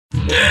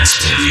Dance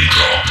till you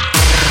drop.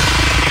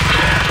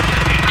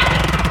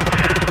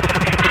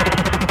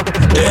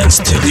 Dance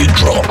till you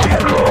drop.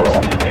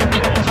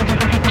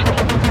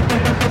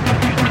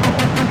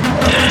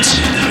 Dance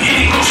in the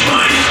meaning of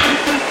life.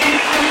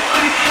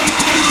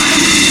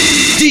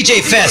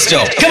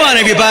 DJFESTO. Come on,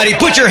 everybody,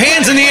 put your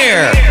hands in the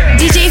air.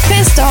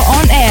 DJFESTO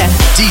on air.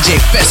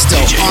 DJFESTO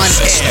on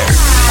air.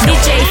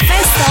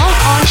 DJFESTO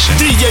on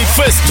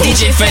DJFESTO.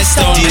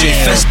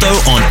 DJFESTO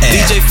on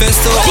air.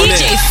 DJFESTO on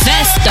air. DJFESTO.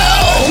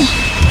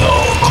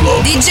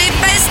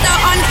 DJFESTO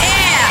on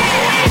air.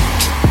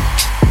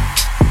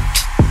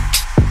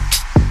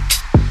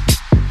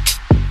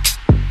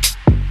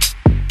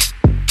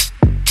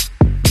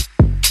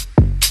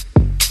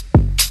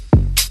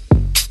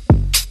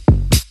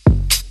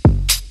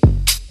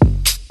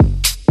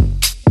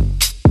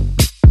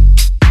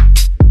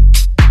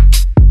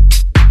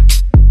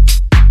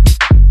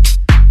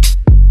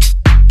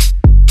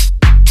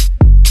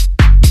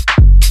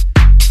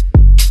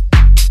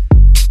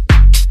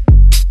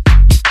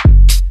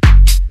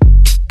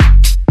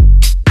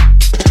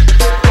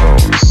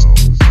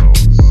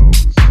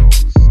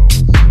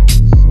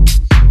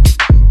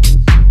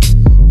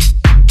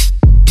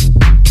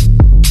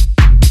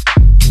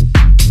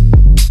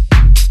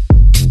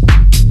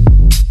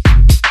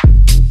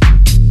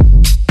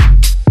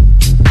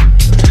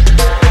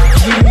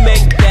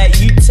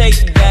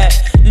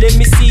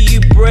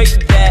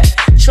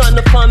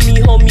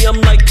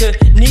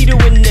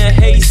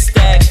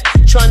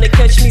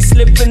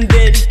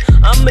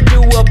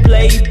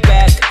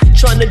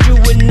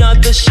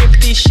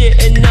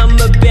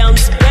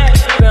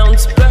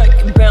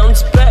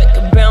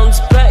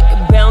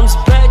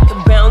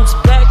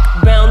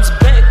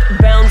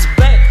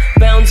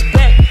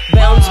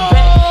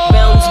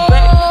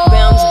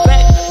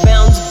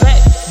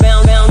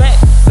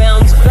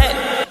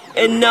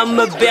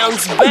 I'ma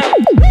bounce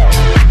back.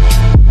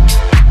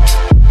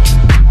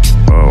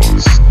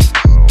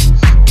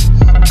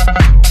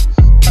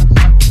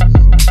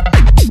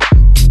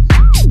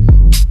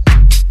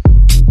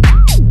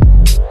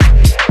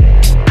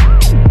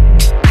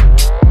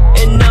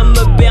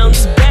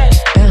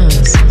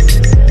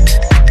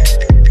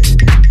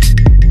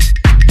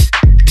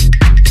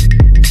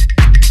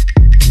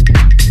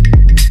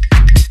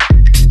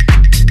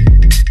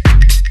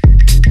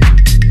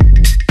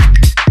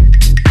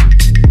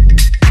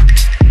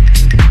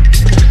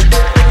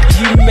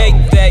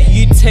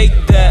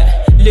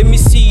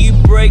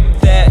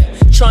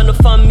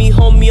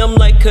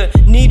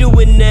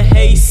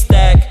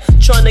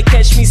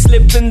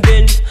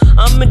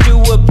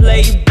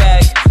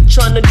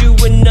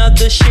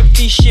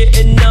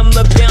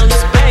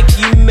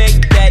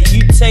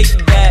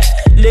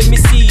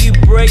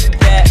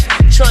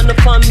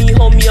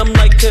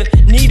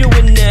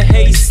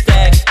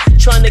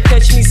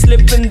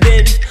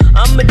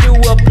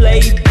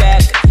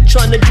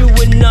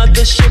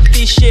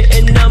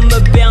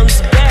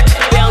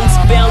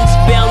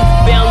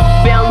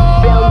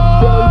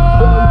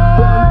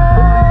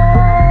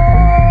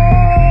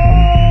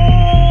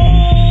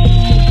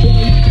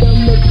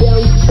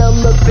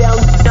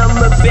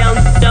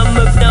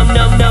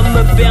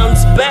 Bounce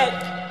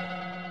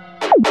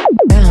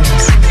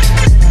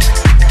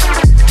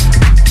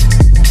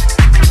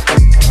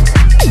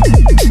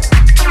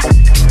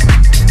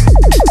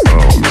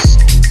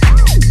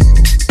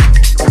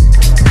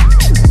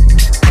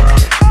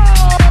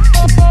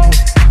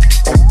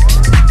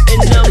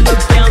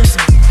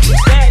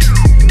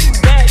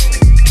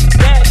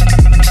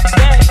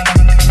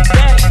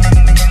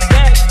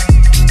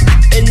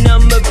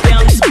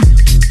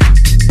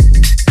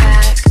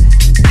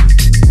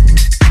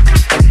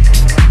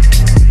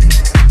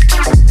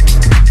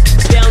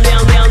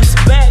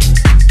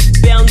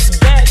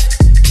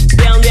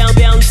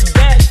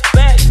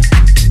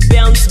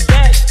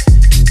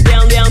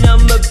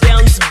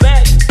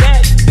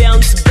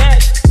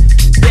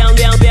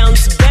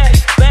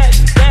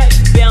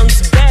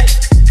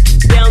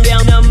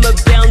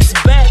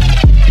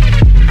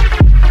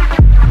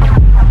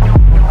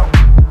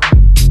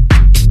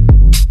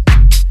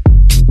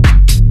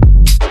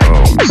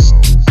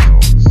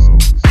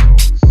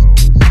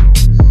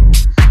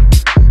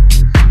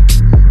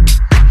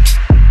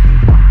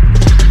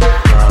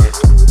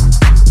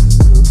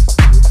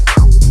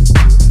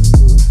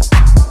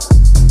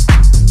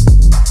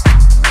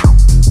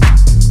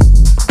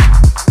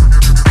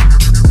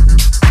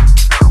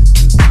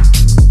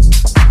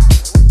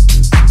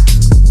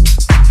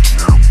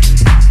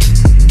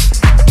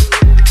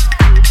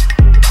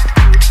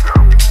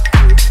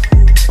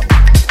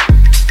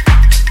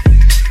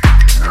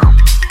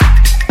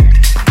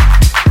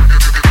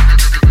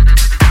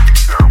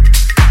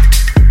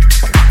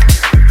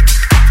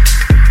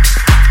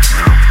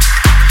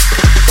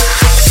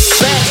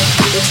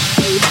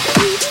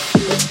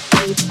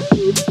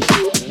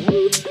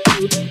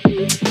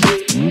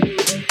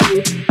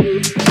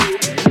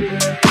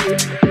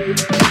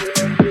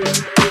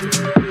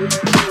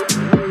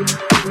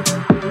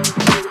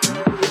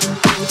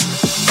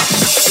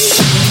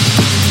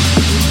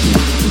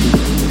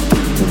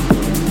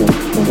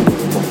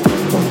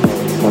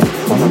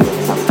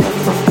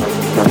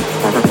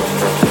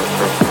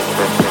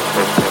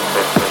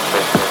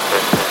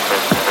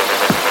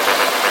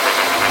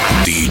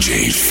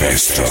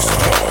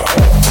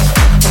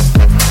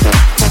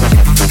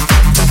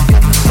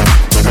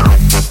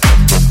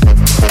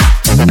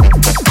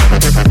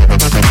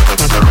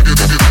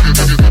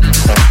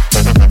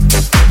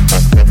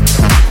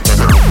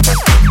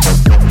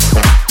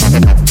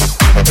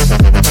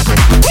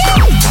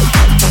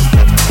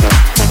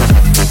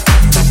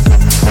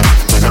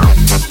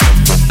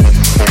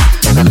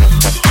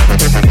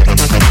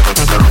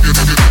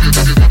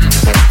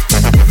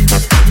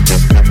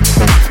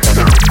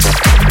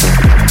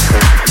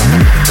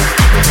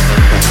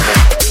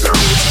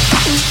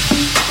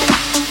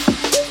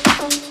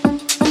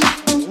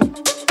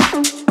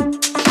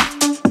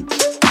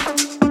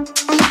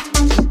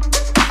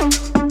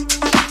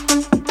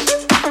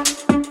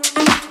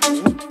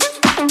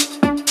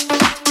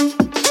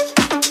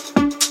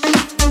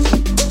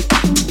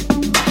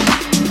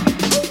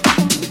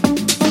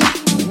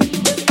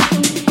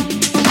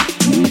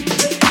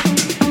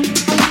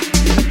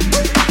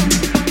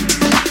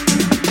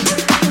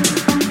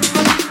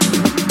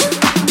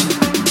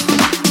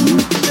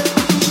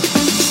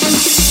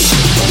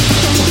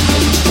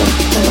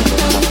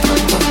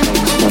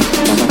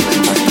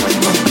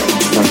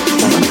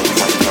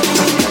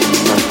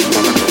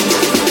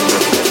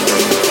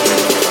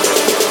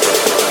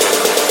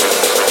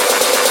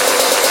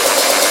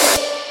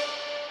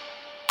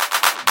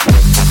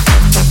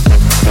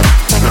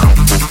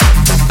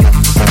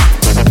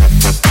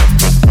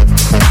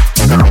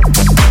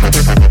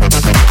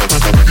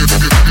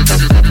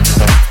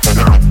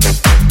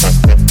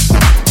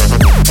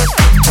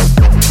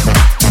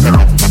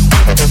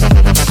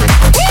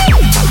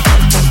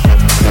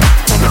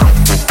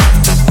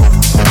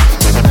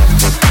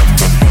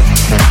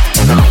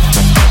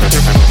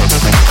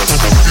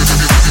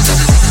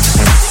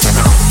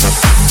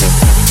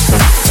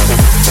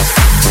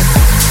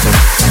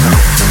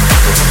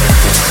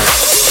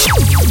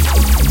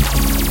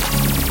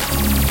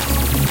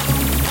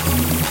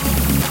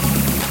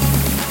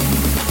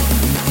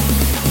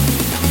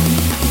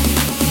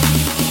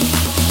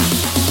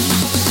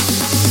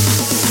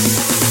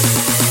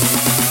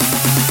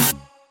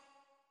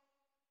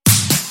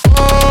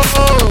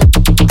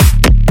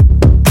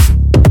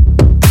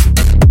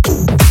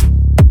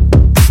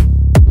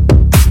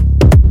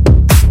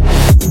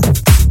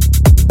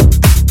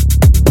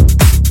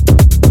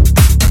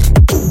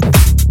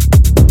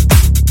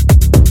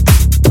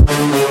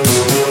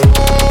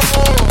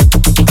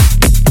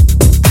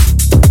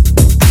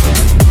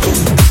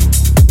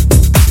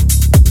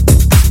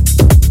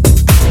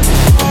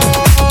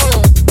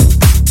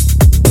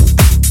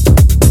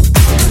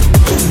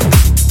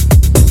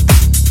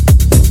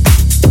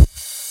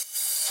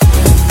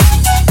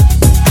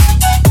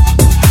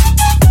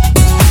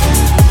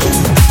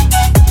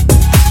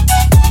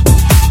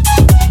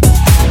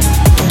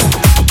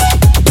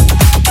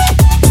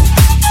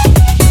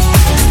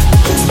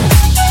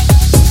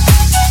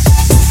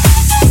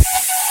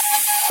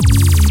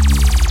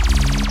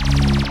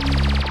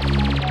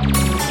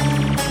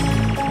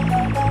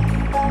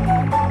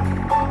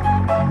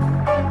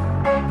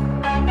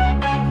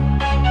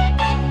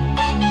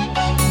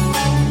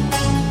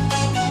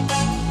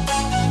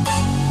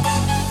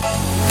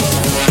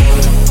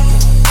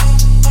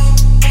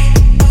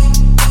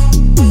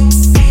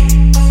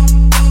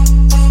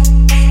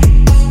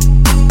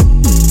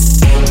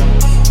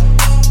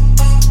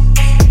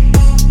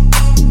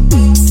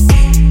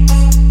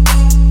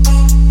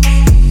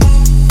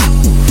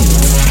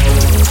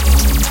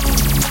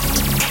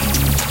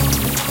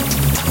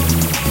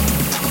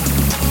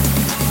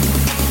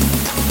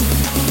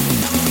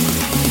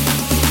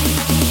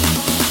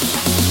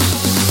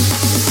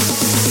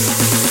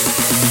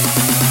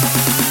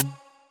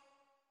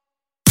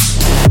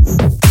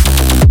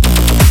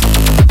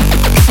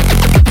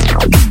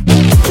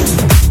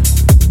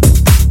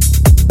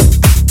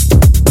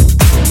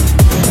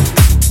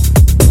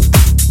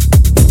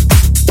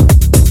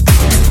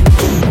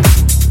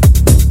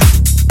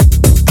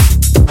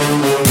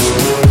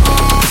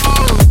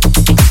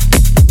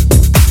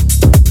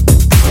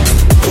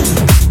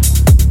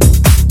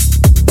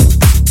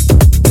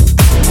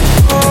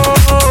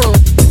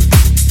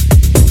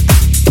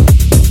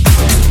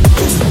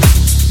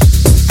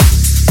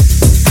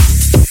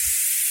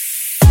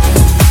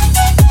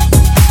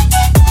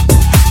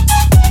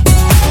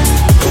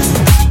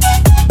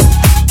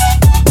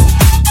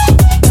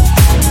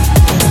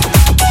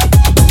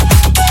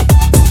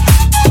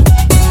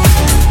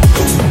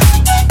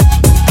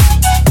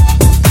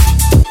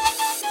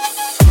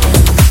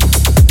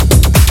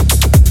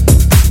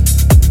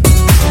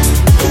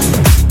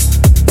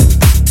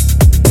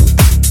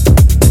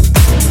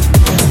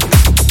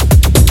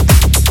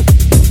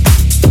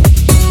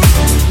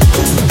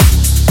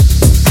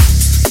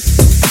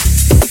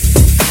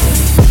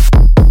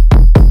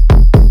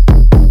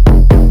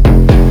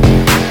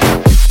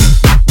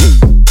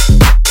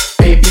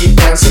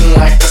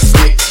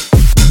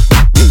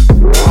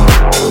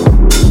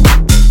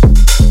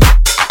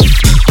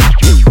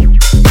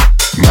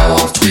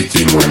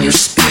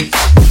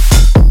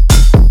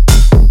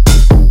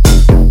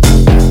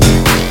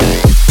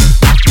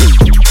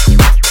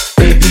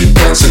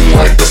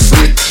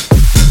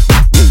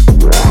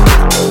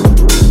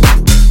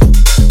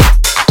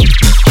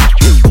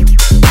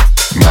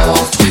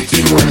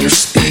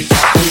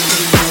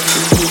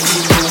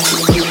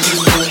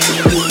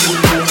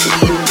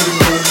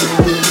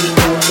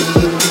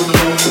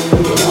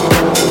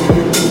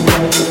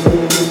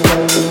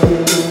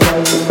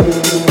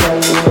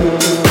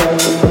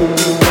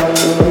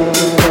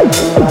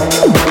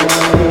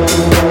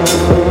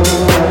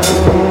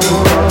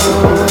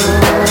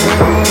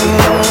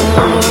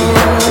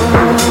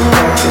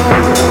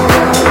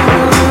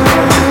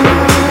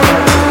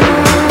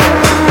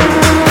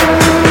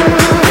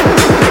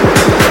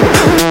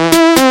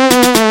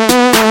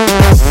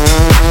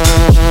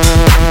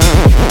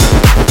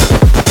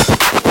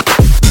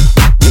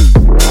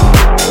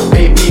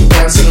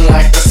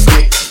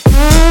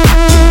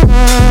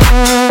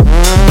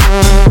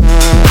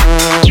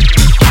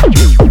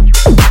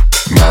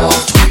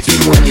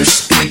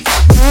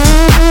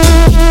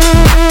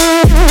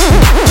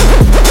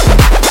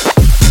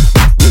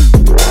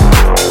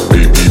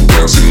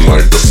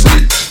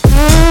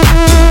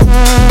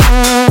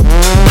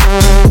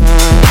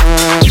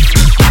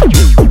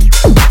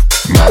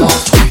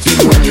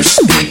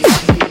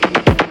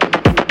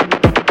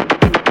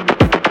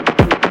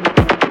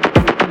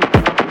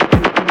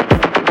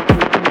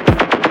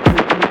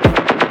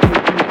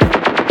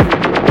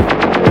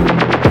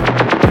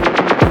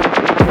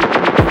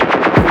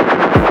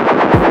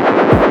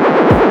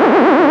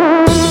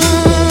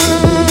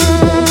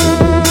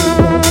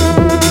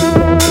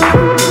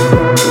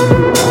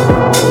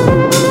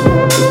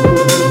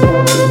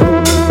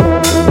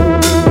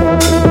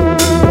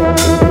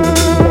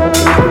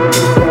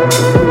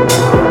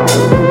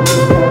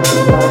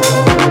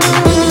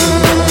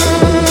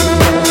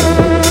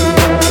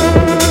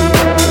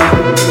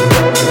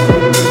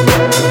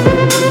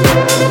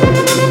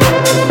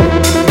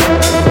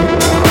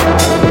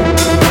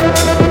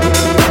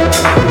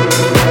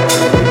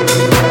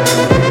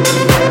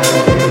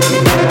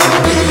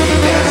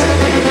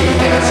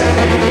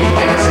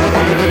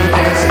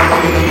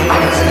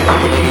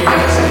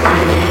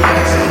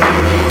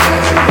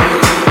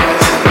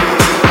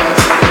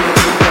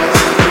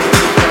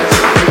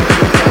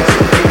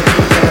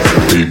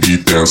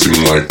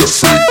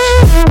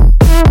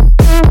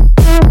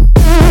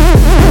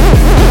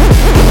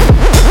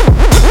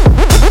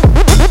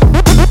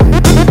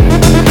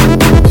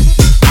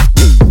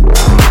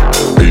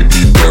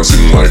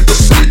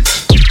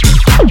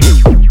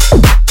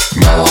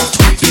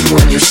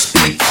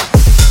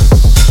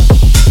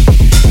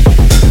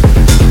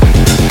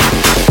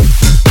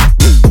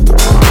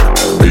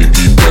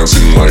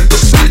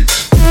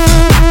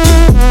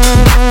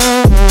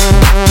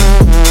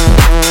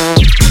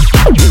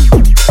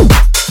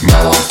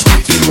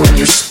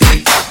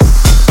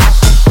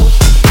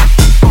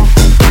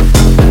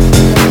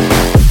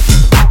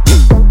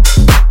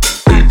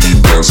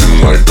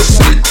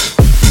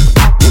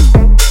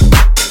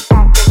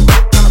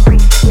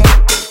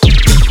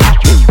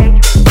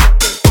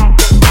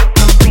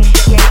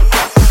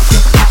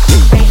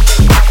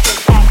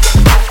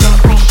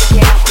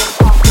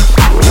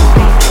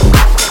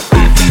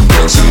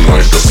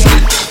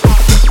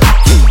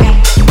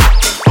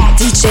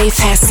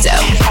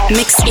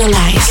Mix your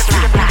life.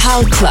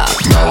 How Club.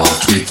 Now I'm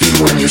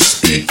tweaking when you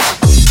speak.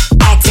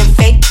 Acting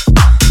fake,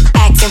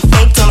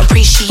 don't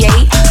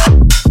appreciate.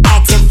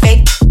 Acting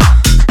fake,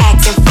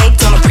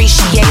 don't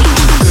appreciate.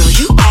 Girl,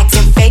 you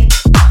acting fake,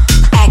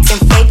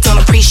 don't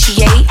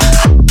appreciate.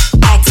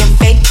 Acting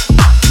fake,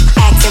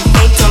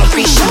 don't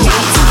appreciate.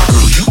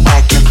 Girl, you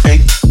acting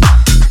fake,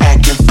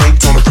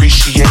 don't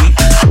appreciate.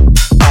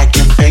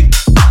 Acting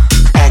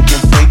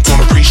fake, don't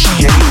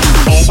appreciate.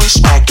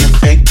 Always acting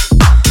fake,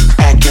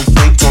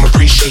 don't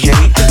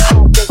appreciate.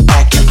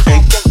 Acting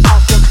fake,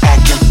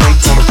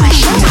 don't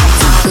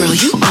appreciate. Girl,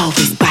 you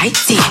always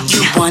biting.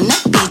 You wanna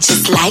be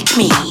just like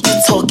me. You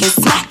talking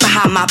smack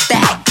behind my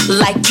back,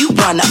 like you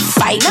wanna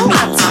fight me.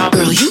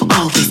 Girl, you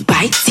always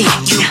biting.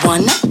 You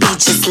wanna be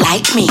just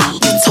like me.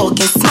 You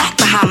talking smack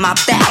behind my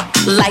back,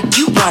 like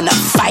you wanna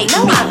fight me.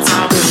 Girl,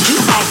 you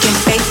acting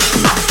fake,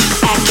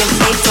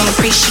 don't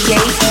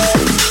appreciate.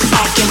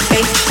 Acting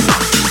fake,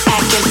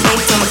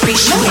 don't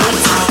appreciate.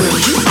 Girl,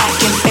 you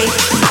acting fake,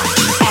 don't appreciate.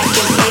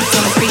 Acting fake,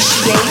 don't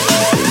appreciate.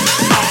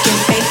 Acting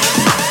fake,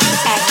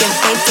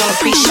 don't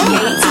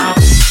appreciate.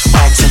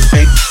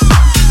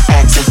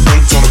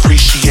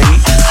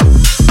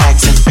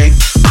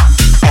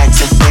 Acting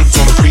fake,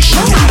 don't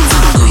appreciate.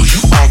 Girl,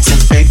 you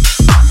acting fake,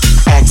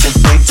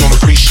 don't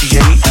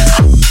appreciate.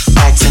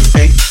 Acting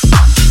fake,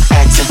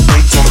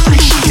 don't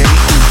appreciate.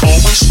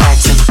 Always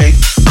acting fake,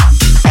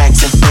 don't appreciate.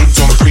 Acting fake,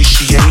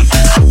 don't appreciate.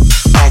 Girl,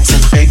 you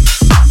acting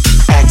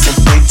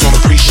fake, don't appreciate. Acting fake,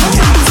 don't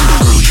appreciate.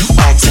 Girl, you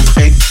acting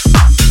fake,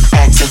 don't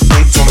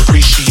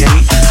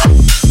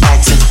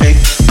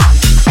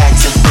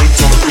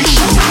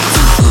appreciate.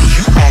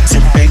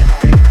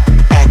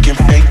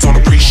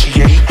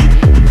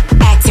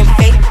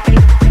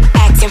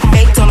 Acting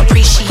fake, don't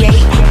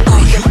appreciate.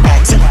 Girl, you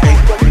acting fake,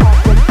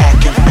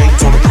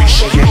 don't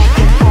appreciate.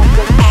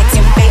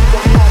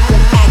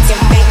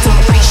 Acting fake, don't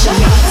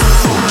appreciate.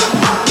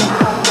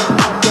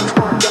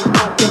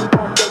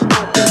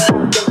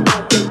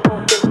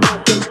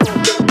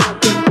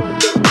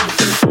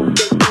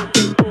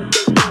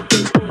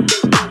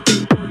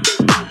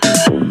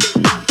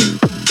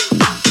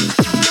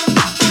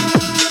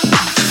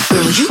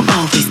 Girl, you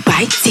always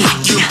biting.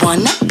 You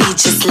wanna be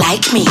just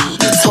like me.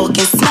 You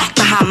talking smack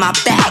behind my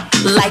back,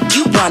 like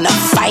you wanna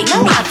fight me.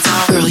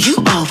 Girl, you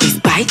always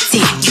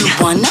biting. You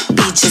wanna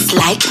be just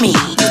like me.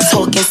 You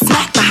talking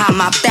smack behind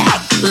my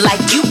back,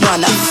 like you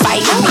wanna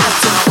fight me.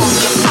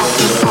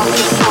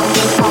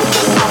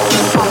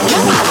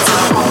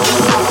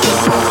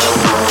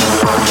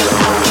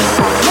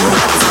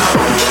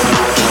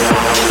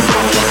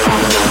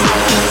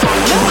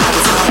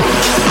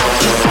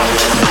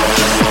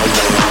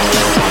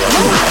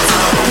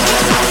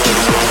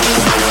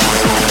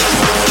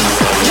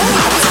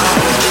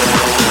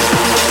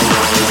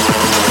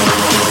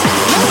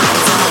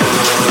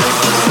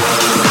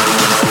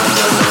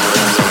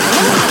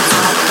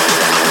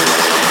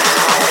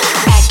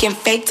 Acting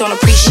fake, don't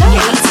appreciate.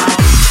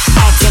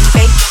 Acting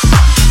fake,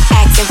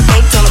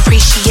 don't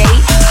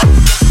appreciate.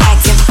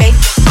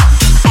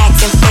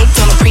 Acting fake,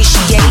 don't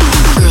appreciate.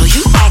 Girl,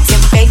 you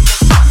acting fake,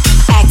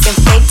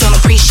 don't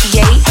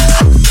appreciate.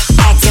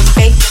 Acting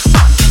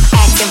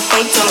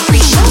fake, don't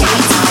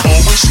appreciate.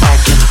 Always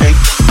acting fake,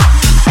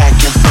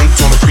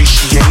 don't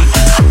appreciate.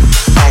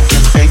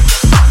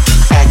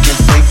 Acting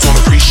fake, don't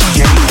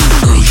appreciate.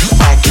 Girl, you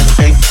acting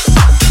fake,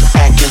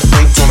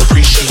 don't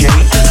appreciate. Acting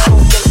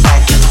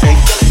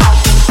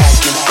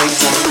fake,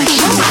 don't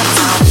appreciate.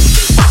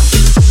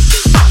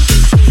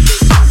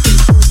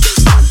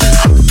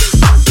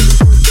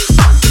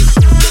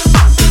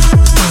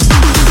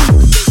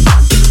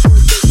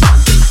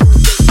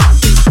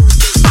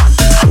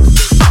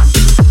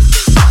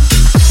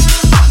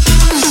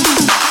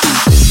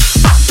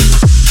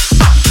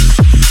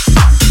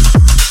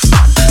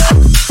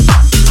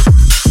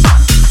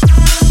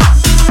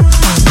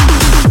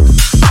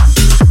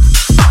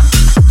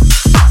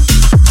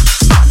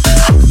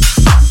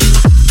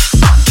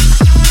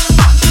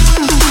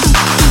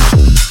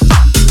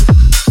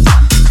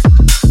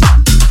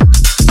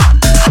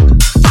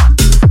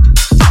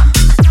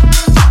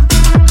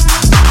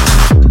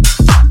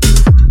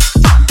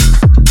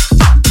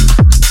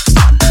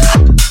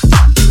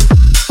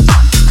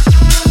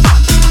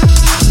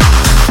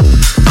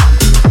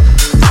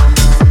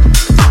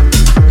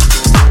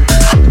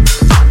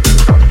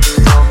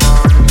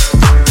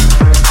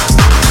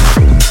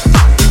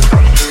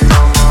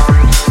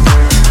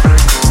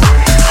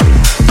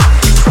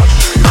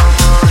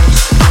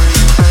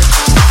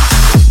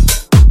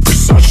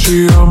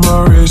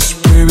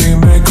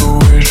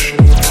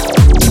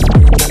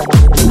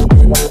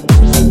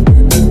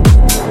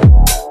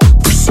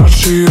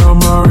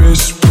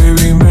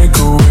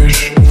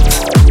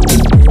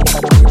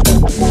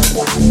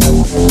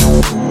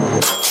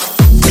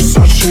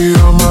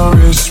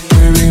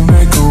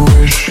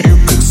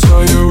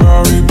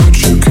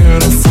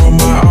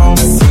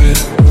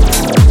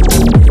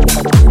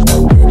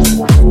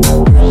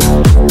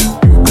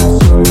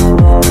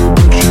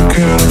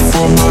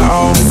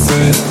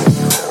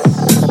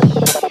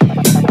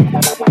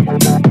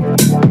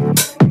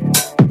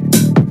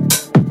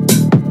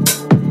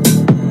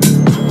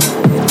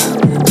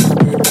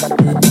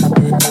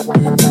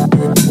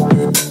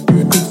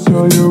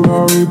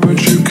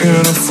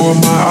 for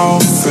my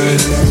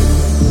outfit.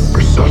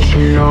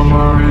 Versace on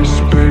my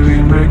wrist,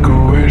 baby, make a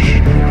wish.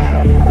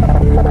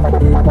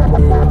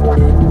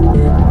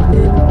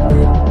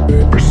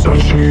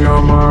 Versace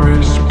on my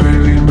wrist,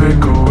 baby,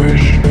 make a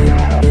wish.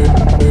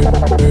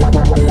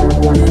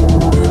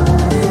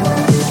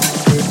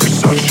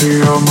 Versace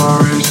on my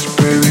wrist,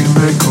 baby,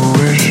 make a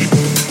wish.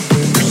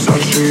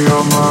 Versace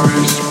on my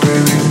wrist,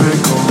 baby,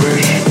 make a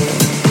wish.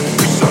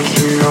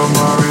 Versace on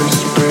my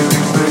wrist, baby,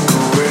 make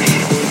a wish.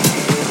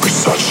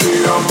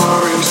 Versace on my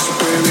wrist,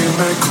 baby,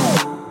 make a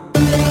wish.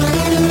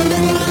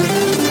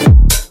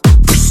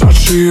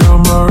 Versace on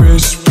my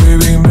wrist,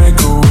 baby, make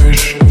a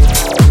wish.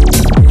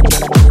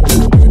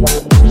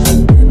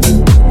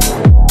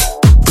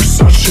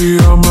 Versace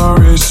on my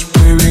wrist,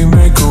 baby,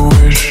 make a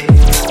wish.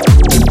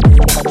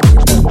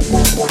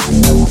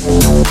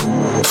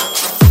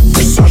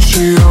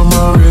 Versace on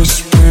my wrist,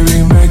 baby,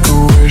 make a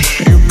wish.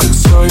 You could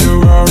sell your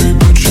Rari,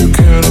 but you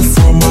can't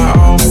afford my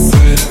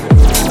outfit.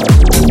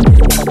 You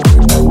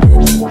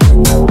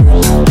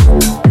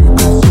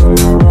could sell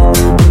your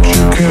Rari, but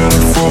you can't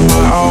afford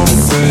my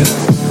outfit.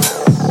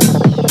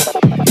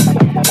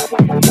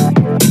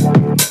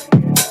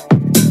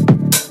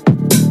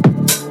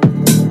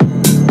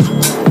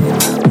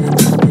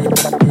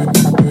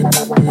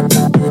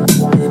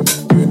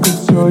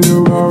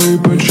 Your Rari,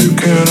 but you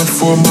can't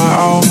afford my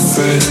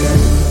outfit.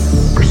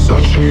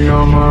 Versace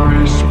on my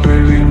wrist,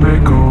 baby,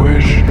 make a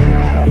wish.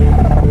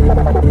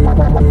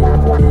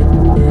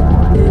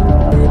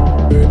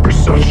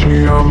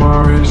 Versace on my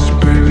wrist,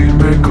 baby,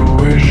 make a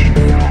wish.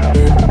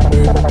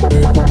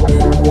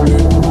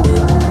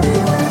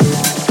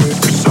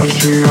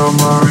 Versace on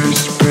my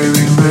wrist,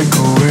 baby, make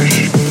a wish.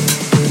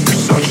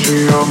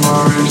 Versace on my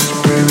wrist,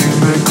 baby,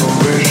 make a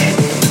wish.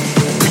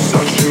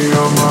 Versace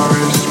on my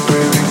wrist,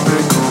 baby,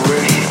 make a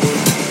wish.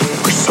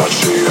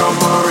 Versace on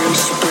my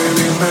wrist,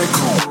 baby, make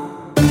a wish.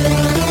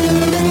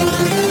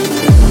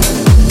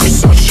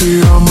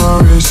 Versace on my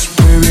wrist,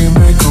 baby,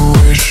 make a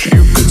wish.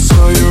 You could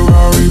sell your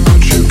Rari,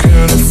 but you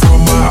can't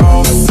afford my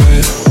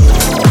outfit.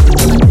 You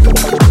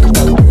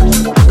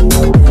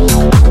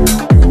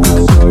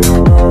could sell your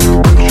Rari,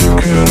 but you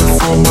can't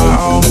afford my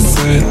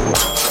outfit.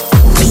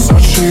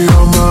 Versace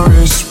on my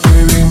wrist,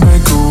 baby,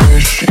 make a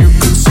wish. You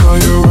could sell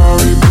your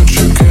Rari, but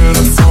you can't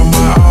afford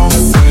my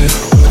outfit.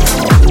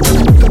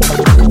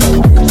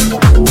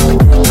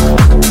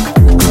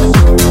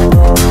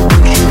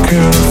 You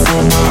can't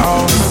afford my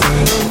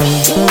outfit.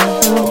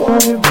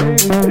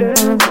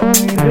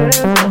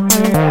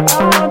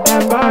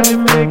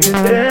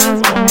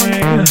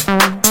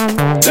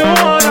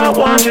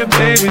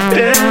 Baby,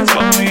 dance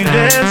for me,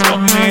 dance for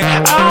me.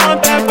 I want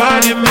that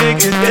body,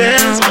 make it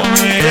dance for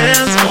me,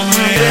 dance for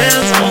me,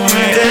 dance for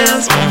me,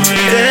 dance for me,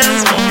 dance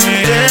for me,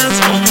 dance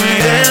for me,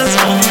 dance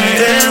for me,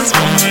 dance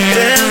for me,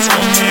 dance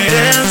for me,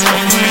 dance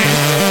for me,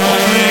 for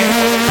me,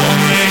 for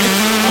me,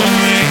 for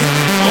me,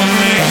 for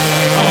me,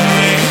 for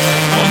me,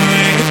 for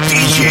me.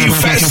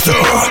 DJFESTO.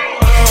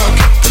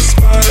 The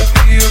spot to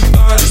be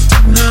about is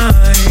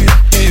tonight.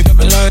 Yeah, you got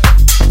me like,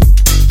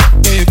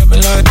 yeah, you got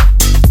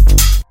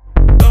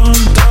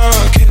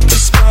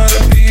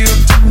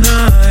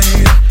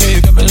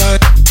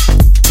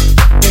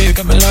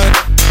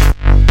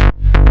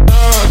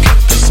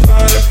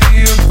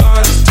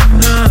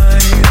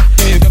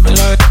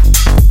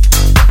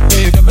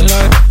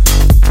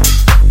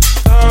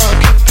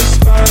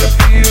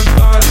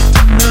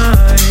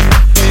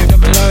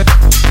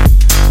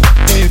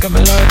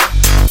me like.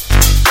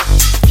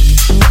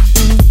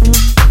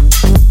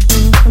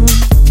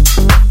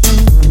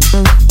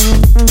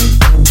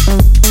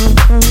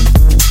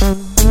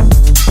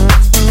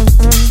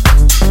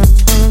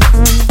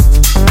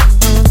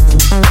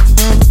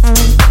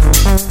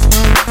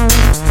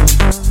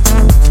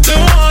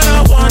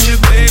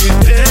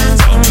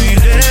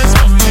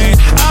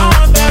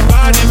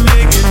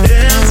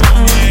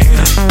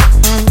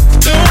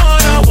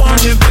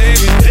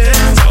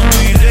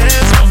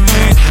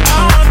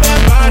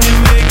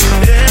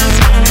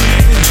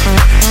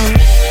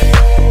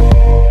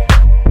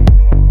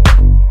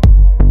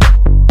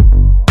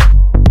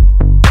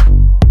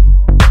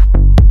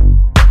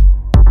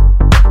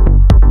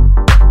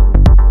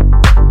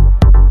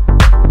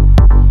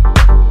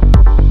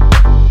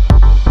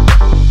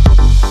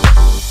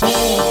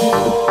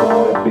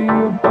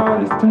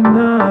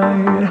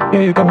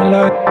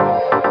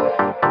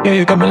 Yeah,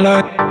 you got me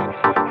like,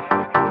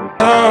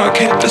 oh, I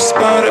hit the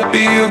spot to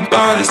be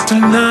about this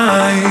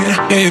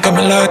tonight. Yeah, you got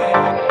me like,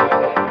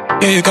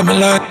 yeah, you got me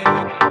like.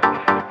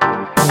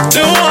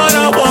 Do what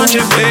I want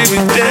you, baby,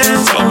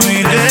 dance for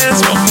me,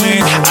 dance for me.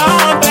 I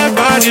want that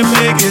body,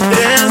 make it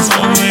dance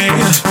for me.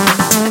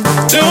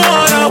 Do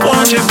what I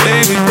want you,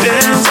 baby,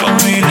 dance for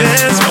me,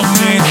 dance for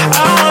me.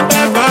 I want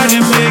that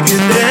body, make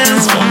it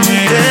dance for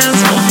me,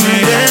 dance for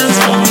me, dance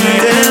for me,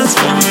 dance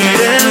for me,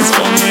 dance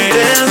for me,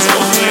 dance for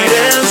me,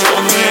 dance for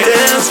me,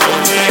 dance for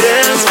me,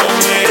 dance for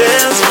me,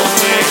 dance for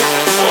me,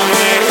 for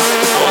me,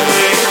 for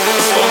me,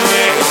 for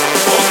me,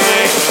 for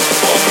me,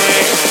 for me,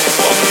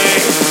 for me.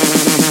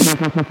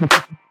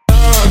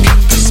 Oh, get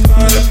the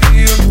spot to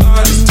be about.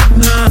 bodies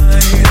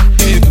tonight.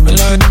 Yeah, you got me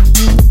like,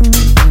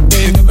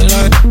 yeah, you got me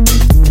like.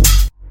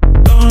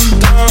 Don't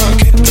talk,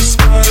 hit the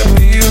spot, I'll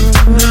be up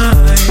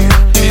tonight.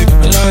 Yeah, you got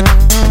me like,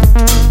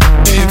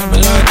 yeah, you got me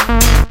like.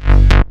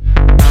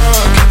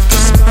 Talk, hit the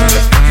spot,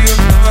 I'll be up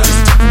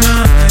bodies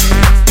tonight.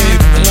 Yeah, you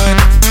got me like,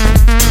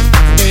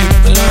 yeah, you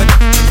got me like.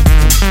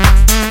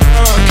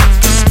 Talk, hit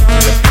the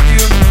spot, I'll be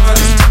up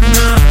bodies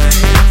tonight.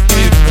 Yeah,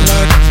 you got me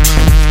like,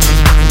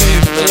 yeah, you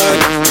got me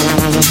like.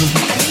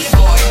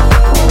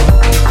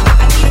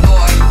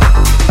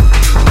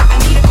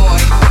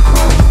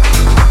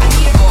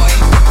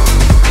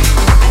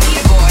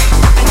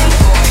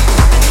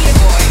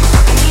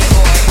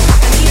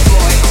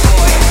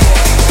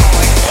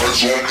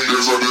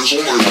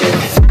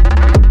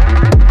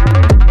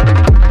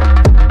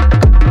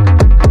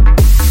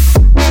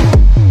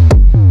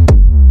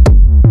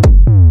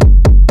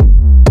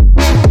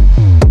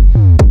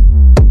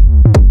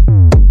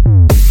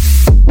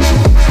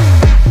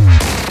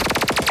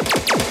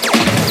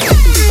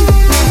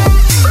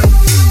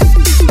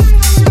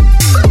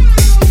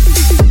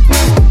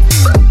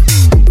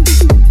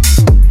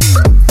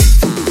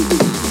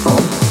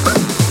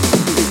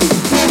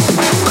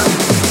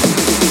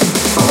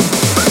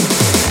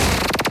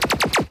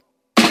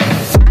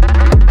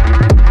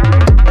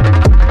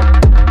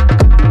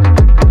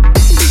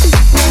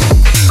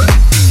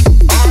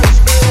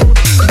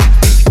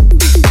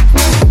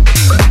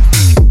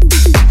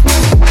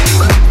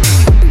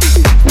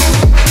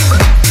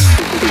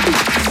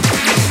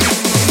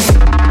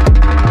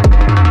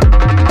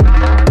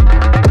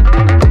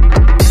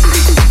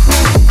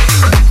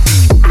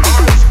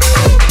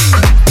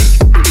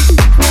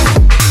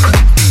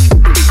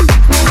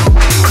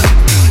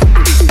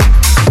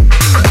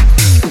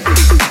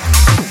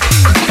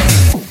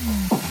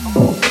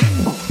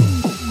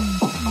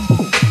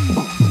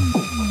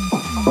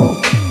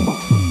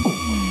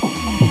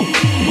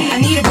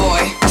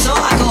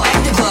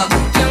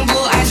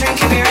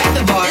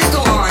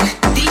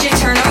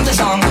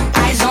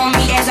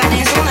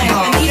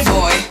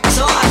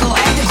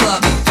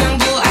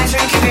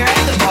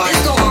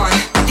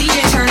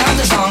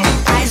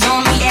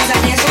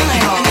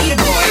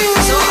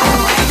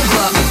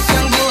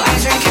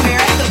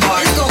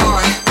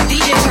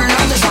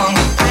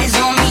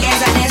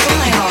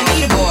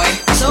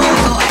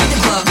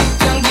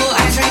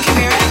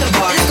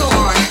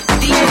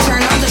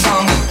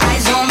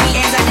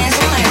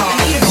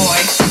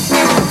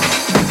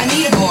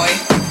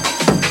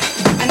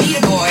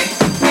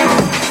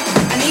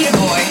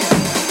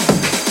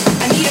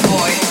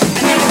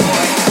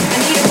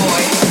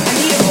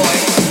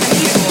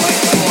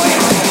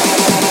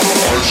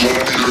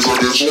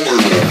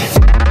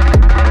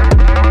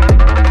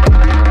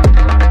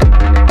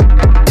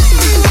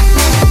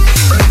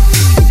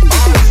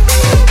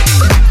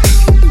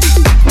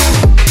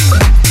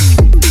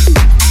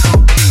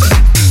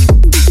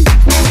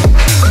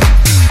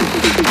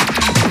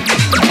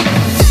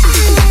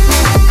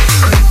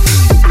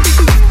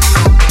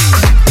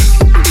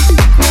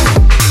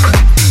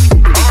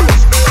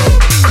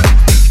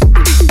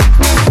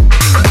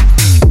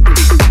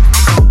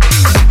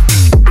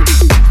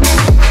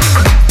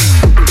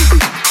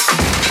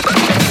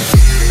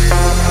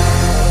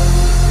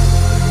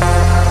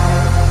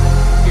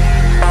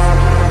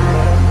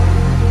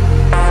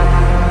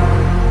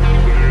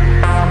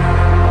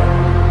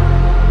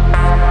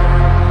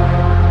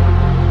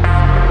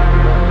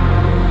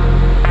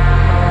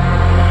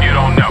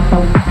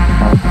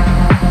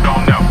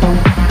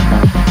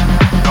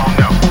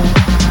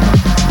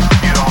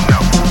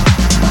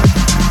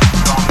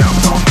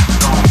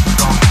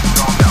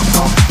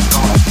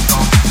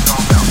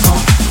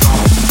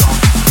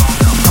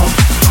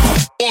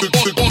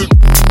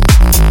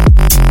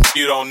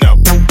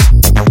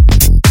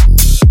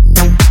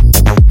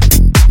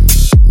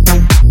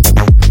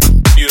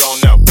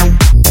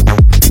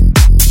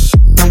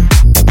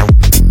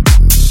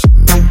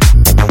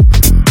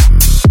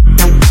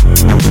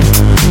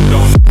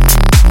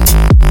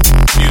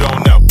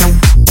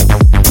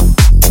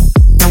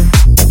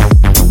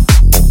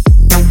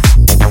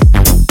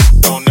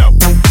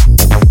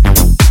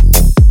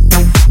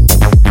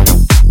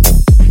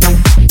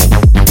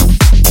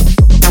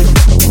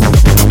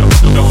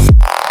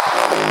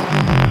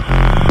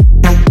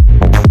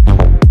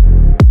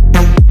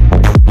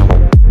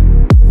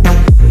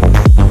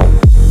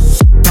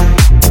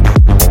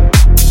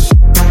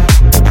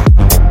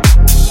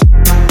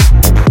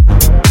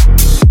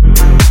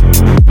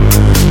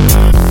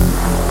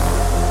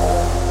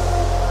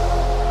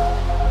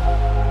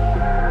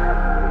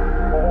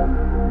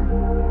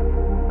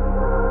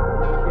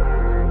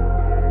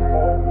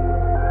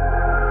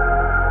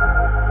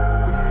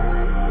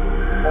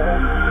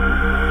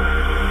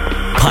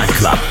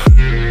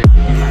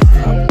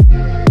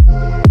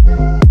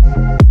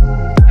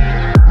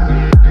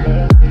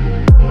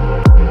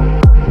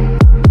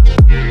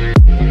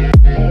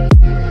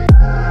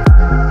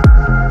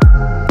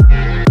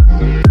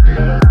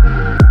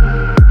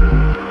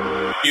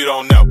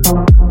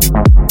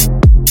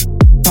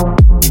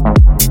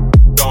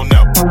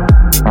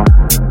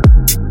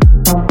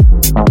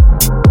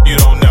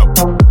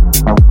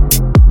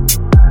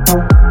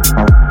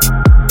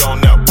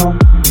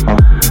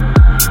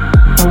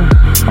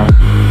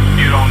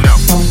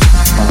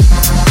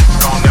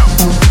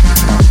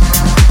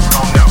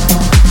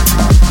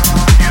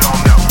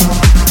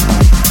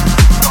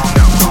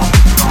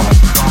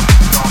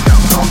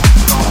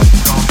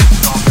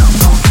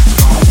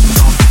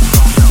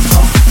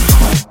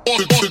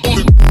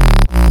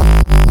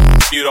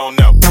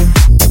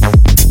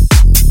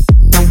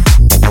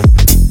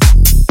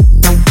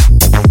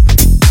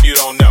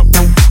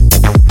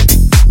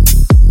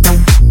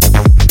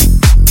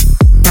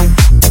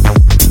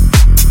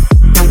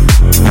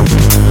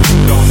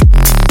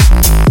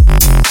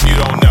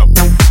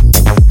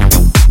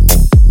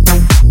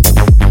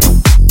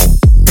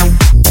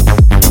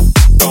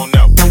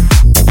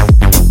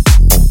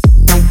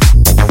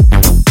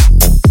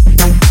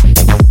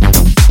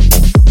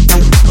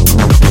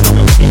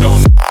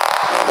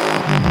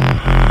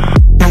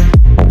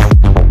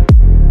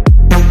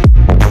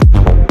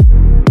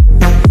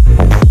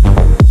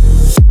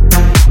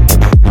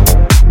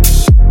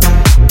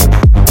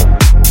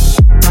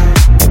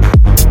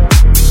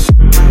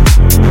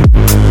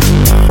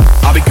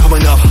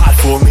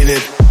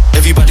 it.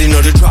 Everybody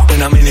know the drop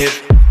when I'm in it.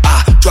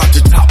 I drop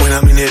the top when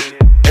I'm in it.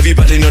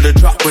 Everybody know the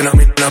drop when I'm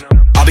in it.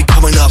 I'll be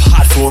coming up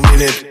hot for a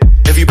minute.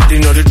 Everybody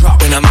know the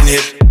drop when I'm in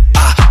it.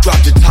 I drop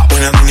the top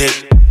when I'm in it.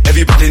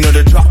 Everybody know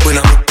the drop when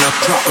I'm in it.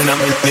 Drop when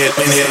I'm in it.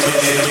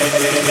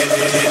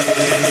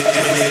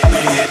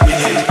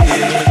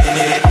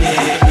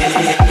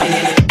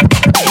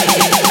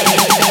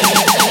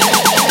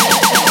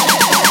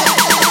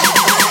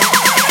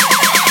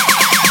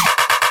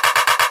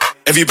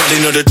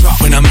 Everybody know the drop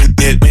when I'm in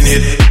it.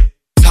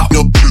 Top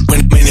your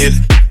when I'm in it.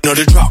 Know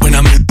the drop when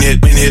I'm in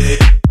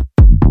it.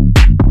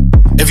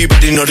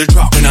 Everybody know the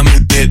drop when I'm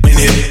in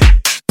it.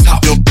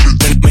 Top your when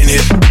I'm in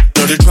it.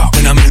 Know the drop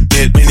when I'm in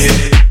it.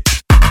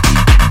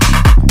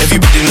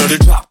 Everybody know the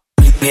drop.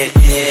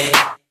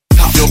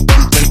 Top your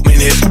when I'm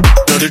in it.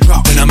 Know the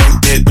drop when I'm in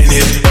it.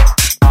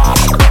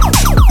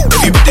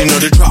 Everybody know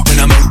the drop when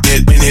I'm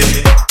in it.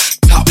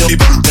 Top your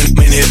when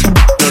I'm in it.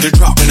 Know the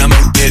drop when I'm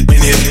in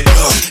it.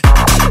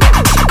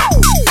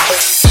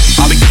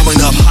 I'll be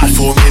coming up hot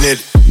for a minute.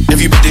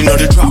 Everybody know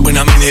the drop when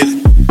I'm in it.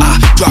 I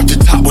drop the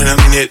top when I'm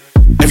in it.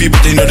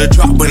 Everybody know the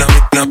drop when I'm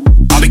in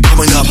it. I'll be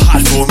coming up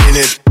hot for a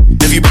minute.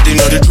 Everybody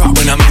know the drop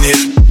when I'm in it.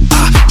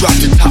 I drop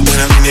the top when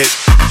I'm in it.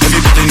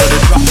 Everybody know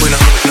the drop when I'm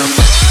in it.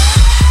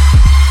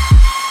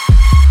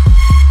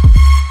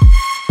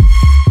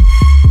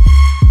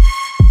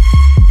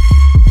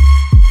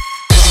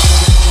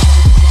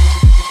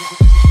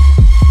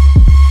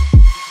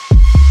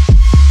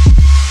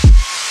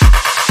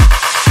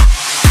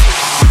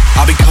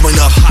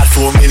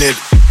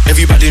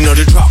 Everybody know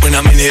the drop when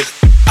I'm in it.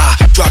 I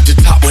drop the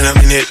top when I'm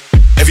in it.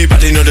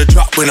 Everybody know the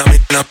drop when I'm in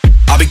it.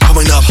 I'll be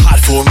coming up hot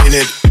for a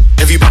minute.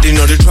 Everybody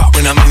know the drop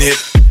when I'm in it.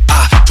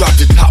 I drop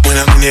the top when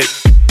I'm in it.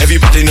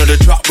 Everybody know the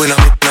drop when I'm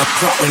in it.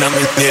 Drop when I'm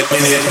in it.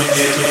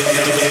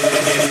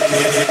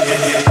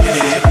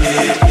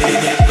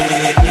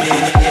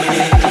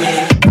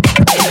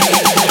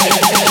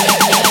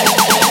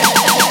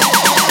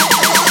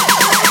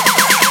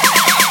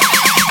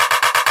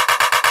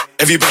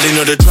 Everybody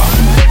know the drop.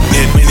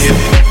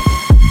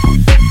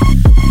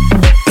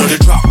 Know the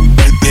drop.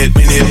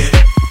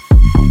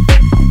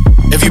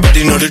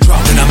 Everybody know the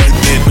drop when I'm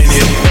in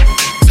it.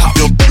 Top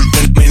your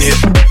minute.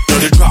 Know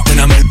the drop when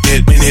I'm in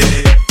it.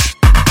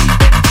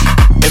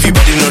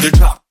 Everybody know the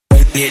drop.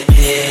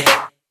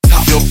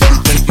 Top your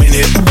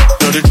minute.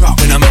 Know the drop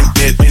when I'm in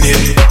it.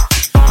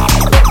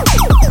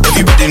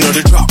 Everybody know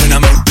the drop when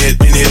I'm in it.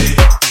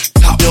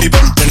 Top your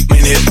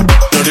minute.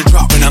 Know the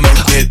drop when I'm in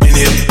it.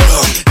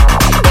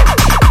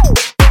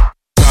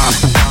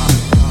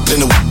 In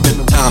the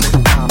winter time,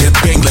 get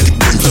bang like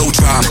a low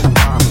drop.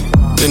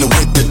 In the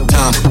winter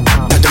time,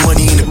 got the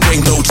money in the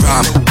bank, low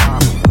drop.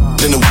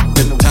 In the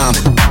winter time,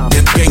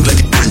 get bang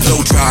like a low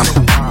drop.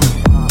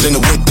 In the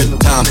winter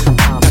time,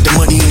 got the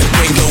money in the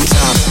bank, low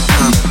drop.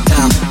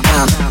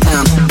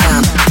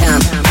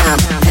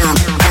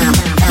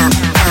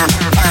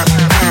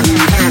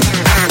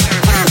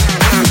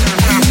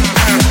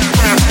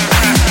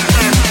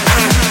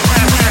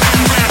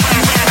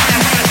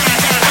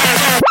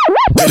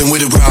 Dealing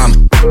with a rhyme.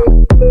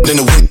 In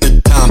the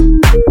winter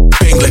time,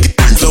 bang like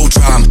a low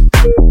drum.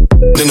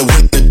 In the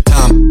winter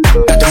time,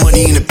 got the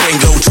money in the bank,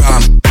 low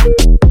drum.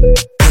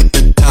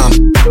 Winter time,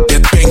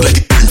 get bang like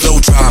a low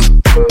drum.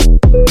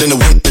 In the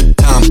winter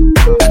time,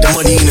 got the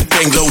money in the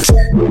bank, low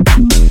drum.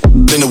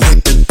 In the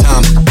winter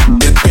time,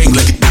 get bang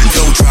like a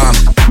low drum.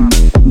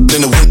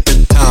 In the winter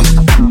time,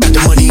 got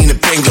the money in the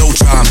bank, low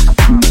drum.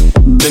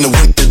 In the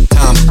winter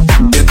time,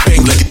 get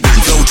bang like a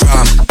low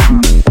drum.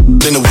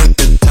 In the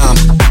winter time,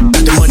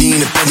 got the money in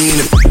the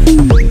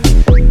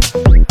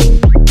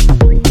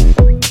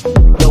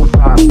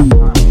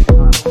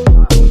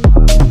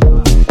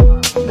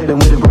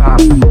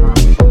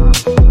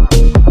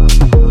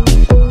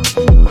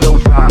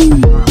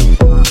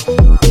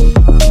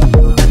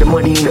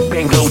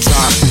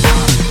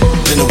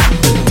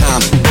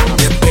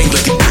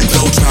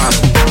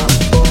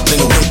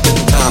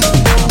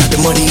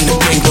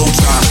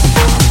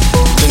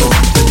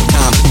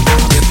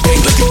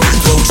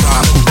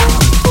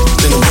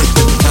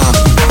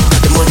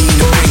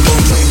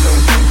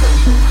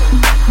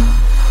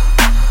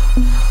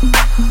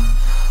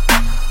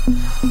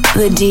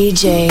The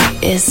DJ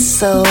is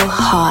so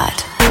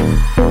hot.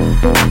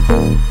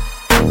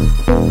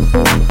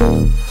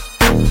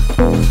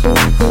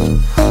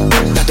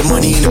 Got the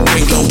money in the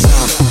bank, low time.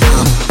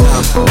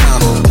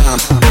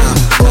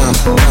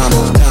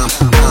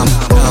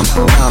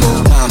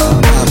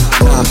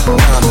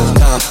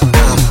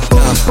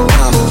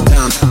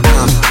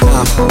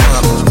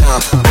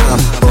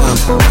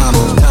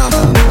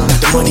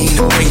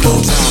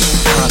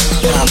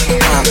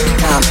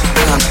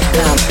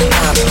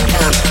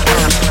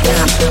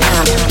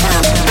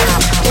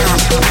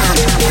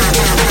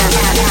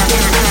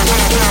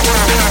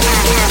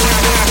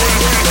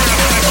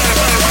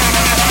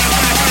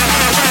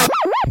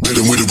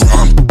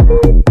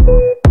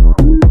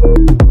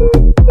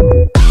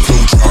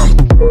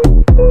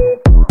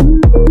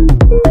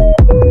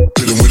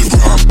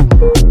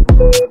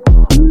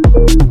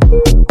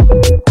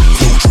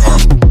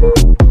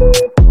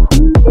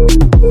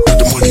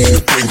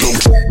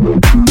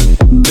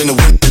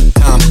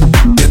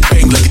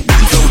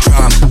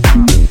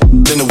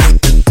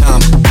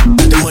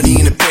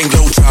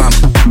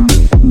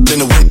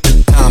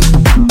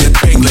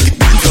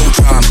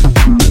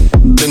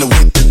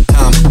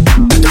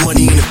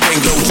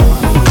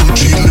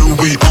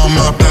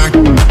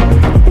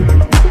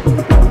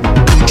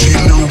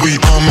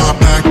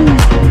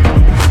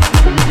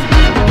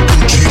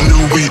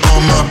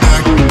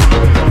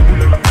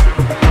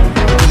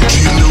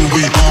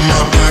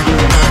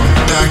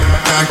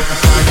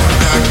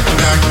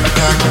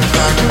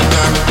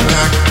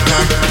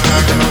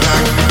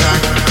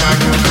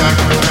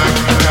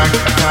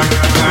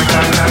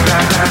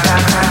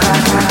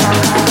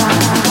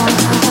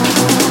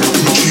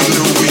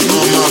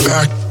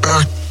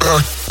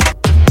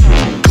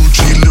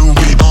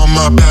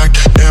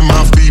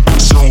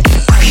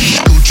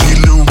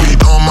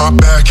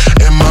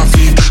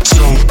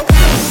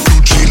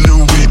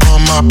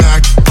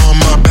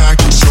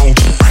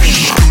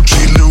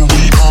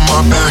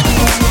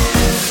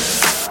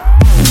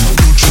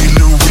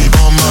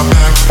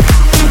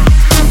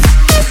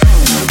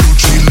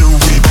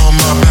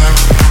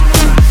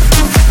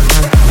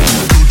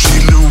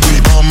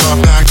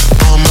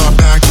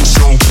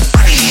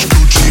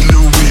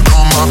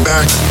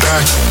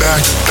 back,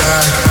 back,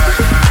 back.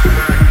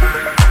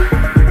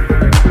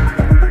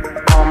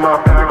 On my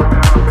back.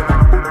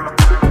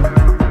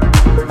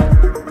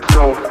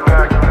 So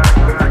back.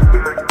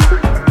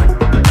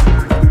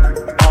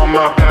 On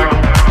my back.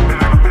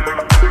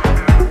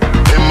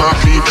 And my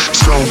feet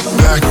so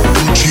back.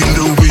 Gucci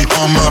Louis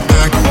on my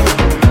back.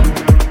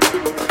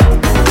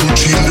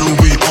 Gucci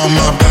Louis on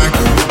my back.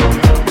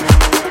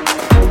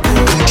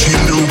 Gucci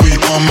Louis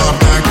on my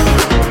back.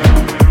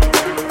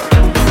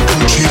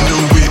 Gucci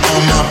Louis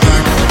on my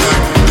back.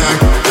 Back,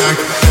 back,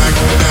 back,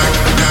 back,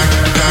 back, back,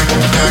 back,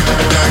 back, back,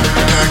 back,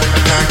 back,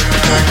 back,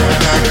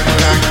 back,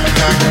 back, back,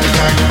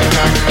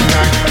 back,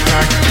 back,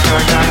 back,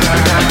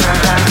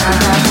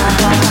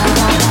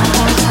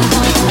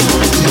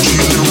 Gucci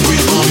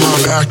Louis on my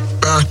back,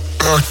 back,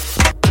 back.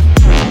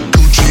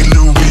 Gucci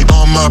Louis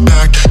on my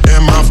back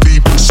and my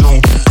feet so.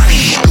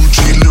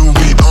 Gucci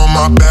Louis on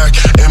my back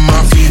and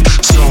my feet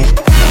so.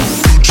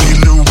 Gucci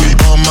Louis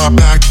on my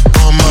back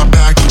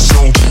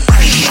so.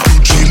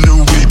 Gucci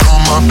Louis on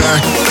my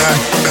back, back,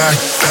 back,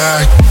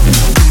 back.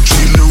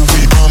 Gucci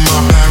Louis on my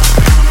back.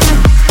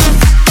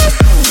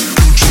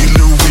 Gucci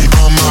Louis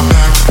on my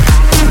back.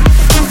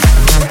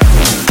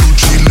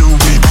 Gucci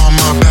Louis on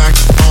my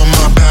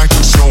back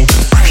so.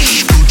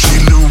 Gucci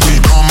Louis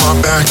on my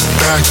back,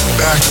 back,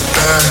 back,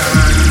 back.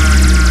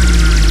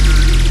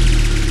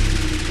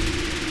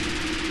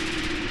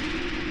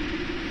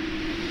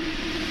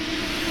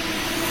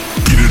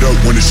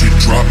 When the shit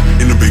drop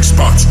in the big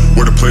spots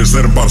where the players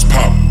let them bottles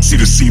pop. See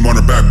the seam on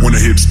her back when the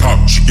hips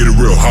pop. She get it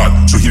real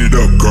hot, so heat it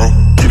up, girl.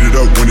 Heat it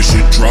up when the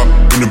shit drop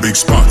in the big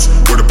spots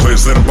where the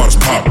players let them bottles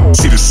pop.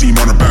 See the seam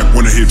on her back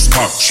when the hips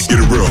pop. She get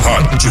it real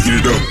hot, so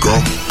heat it up,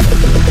 girl.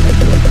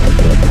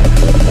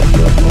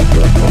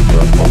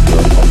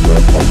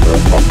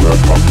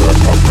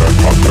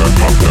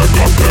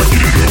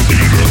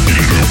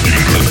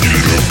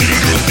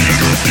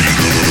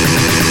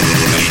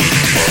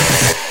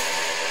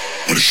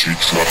 When the shit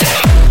drop,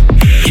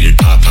 eat it,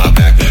 pop, pop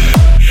back.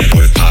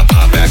 When it pop,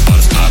 pop back,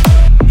 bottles pop.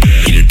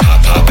 Eat it,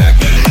 pop, pop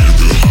back.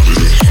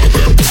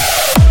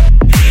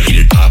 Eat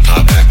it, pop,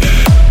 pop back.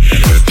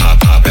 When it pop,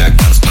 pop back,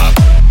 bottles pop.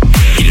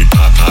 Eat it,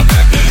 pop, pop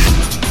back.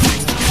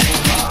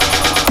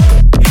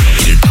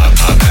 Eat it, pop,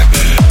 pop back.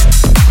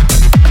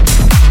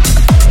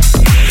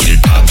 Eat it,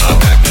 pop, pop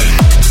back.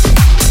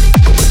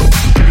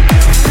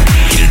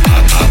 Eat it,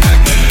 pop, pop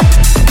back.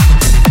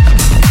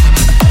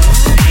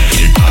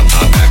 Eat it, pop,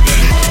 pop back.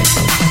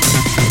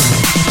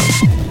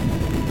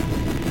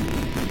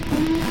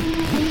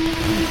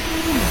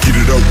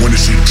 When the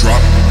shit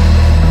drop,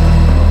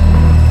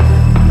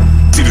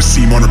 see the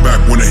seam on her back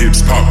when the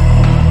hips pop.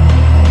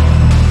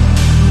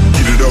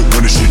 Heat it up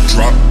when the shit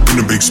drop in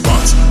the big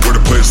spots where the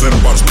players let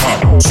them bottles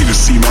pop. See the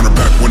seam on her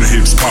back when the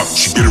hips pop.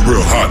 She get it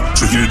real hot,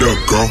 so heat it up,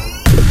 girl.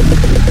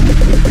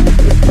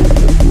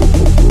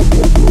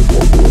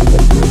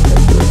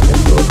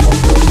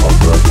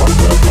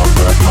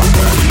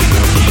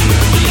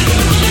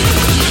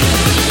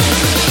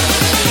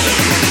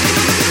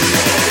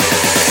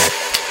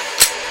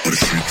 When the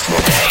shit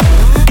drop.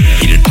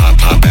 Eat it, pop,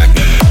 pop back.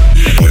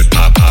 When it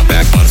pop, pop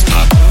back, bottles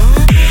pop.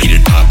 Eat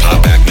it, pop,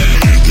 pop back. Eat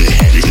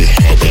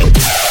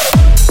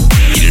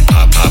it,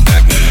 pop, pop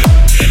back.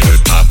 When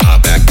it pop,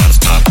 pop back, bottles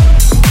pop.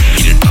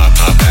 Eat it, pop,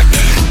 pop back.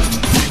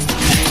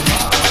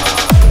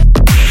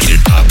 Eat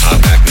it, pop,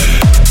 pop back.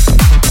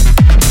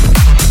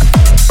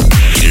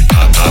 Eat it,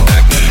 pop, pop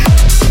back.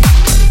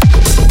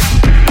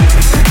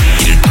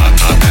 Eat it, pop,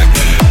 pop back.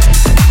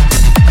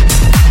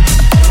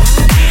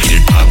 Eat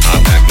it, pop,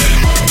 pop back.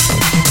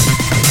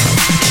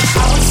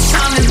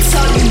 Tryna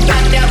tell you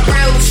about that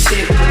real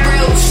shit,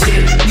 real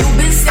shit. You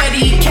been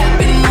steady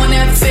capping on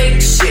that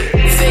fake shit,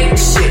 fake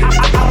shit.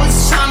 I was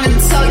tryna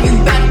tell you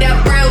about that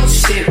real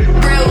shit,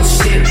 real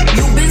shit.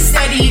 You been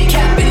steady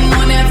capping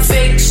on that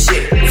fake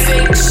shit,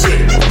 fake shit.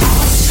 I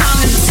was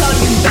tryna tell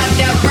you about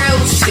that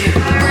real shit,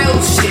 real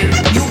shit.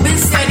 You been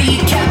steady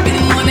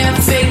capping on that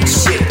fake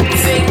shit,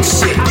 fake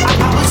shit.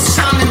 I was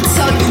tryna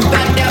tell you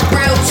about that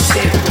real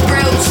shit,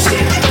 real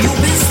shit. You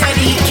been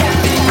steady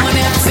capping on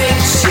that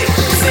fake shit,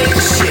 fake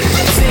shit.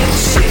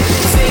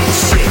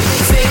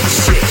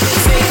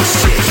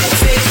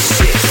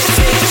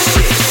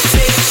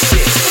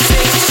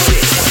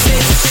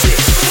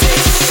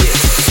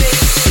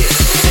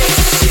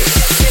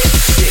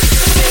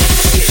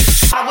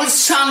 I was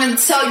trying to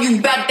tell you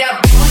about that.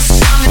 I was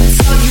trying to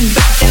tell you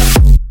about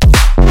that.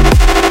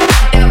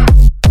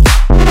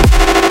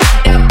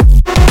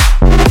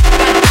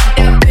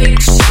 That big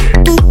shit.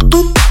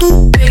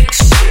 Big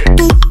shit.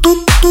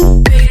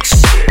 Big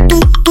shit.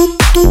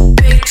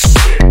 Big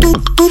shit.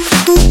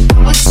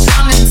 I was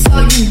trying to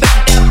tell you about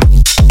that.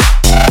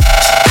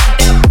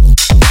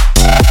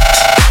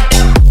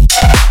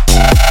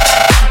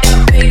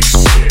 Big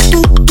shit.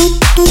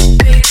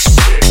 Big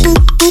shit.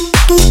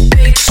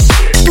 Big shit.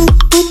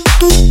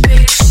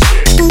 Big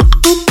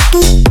shit.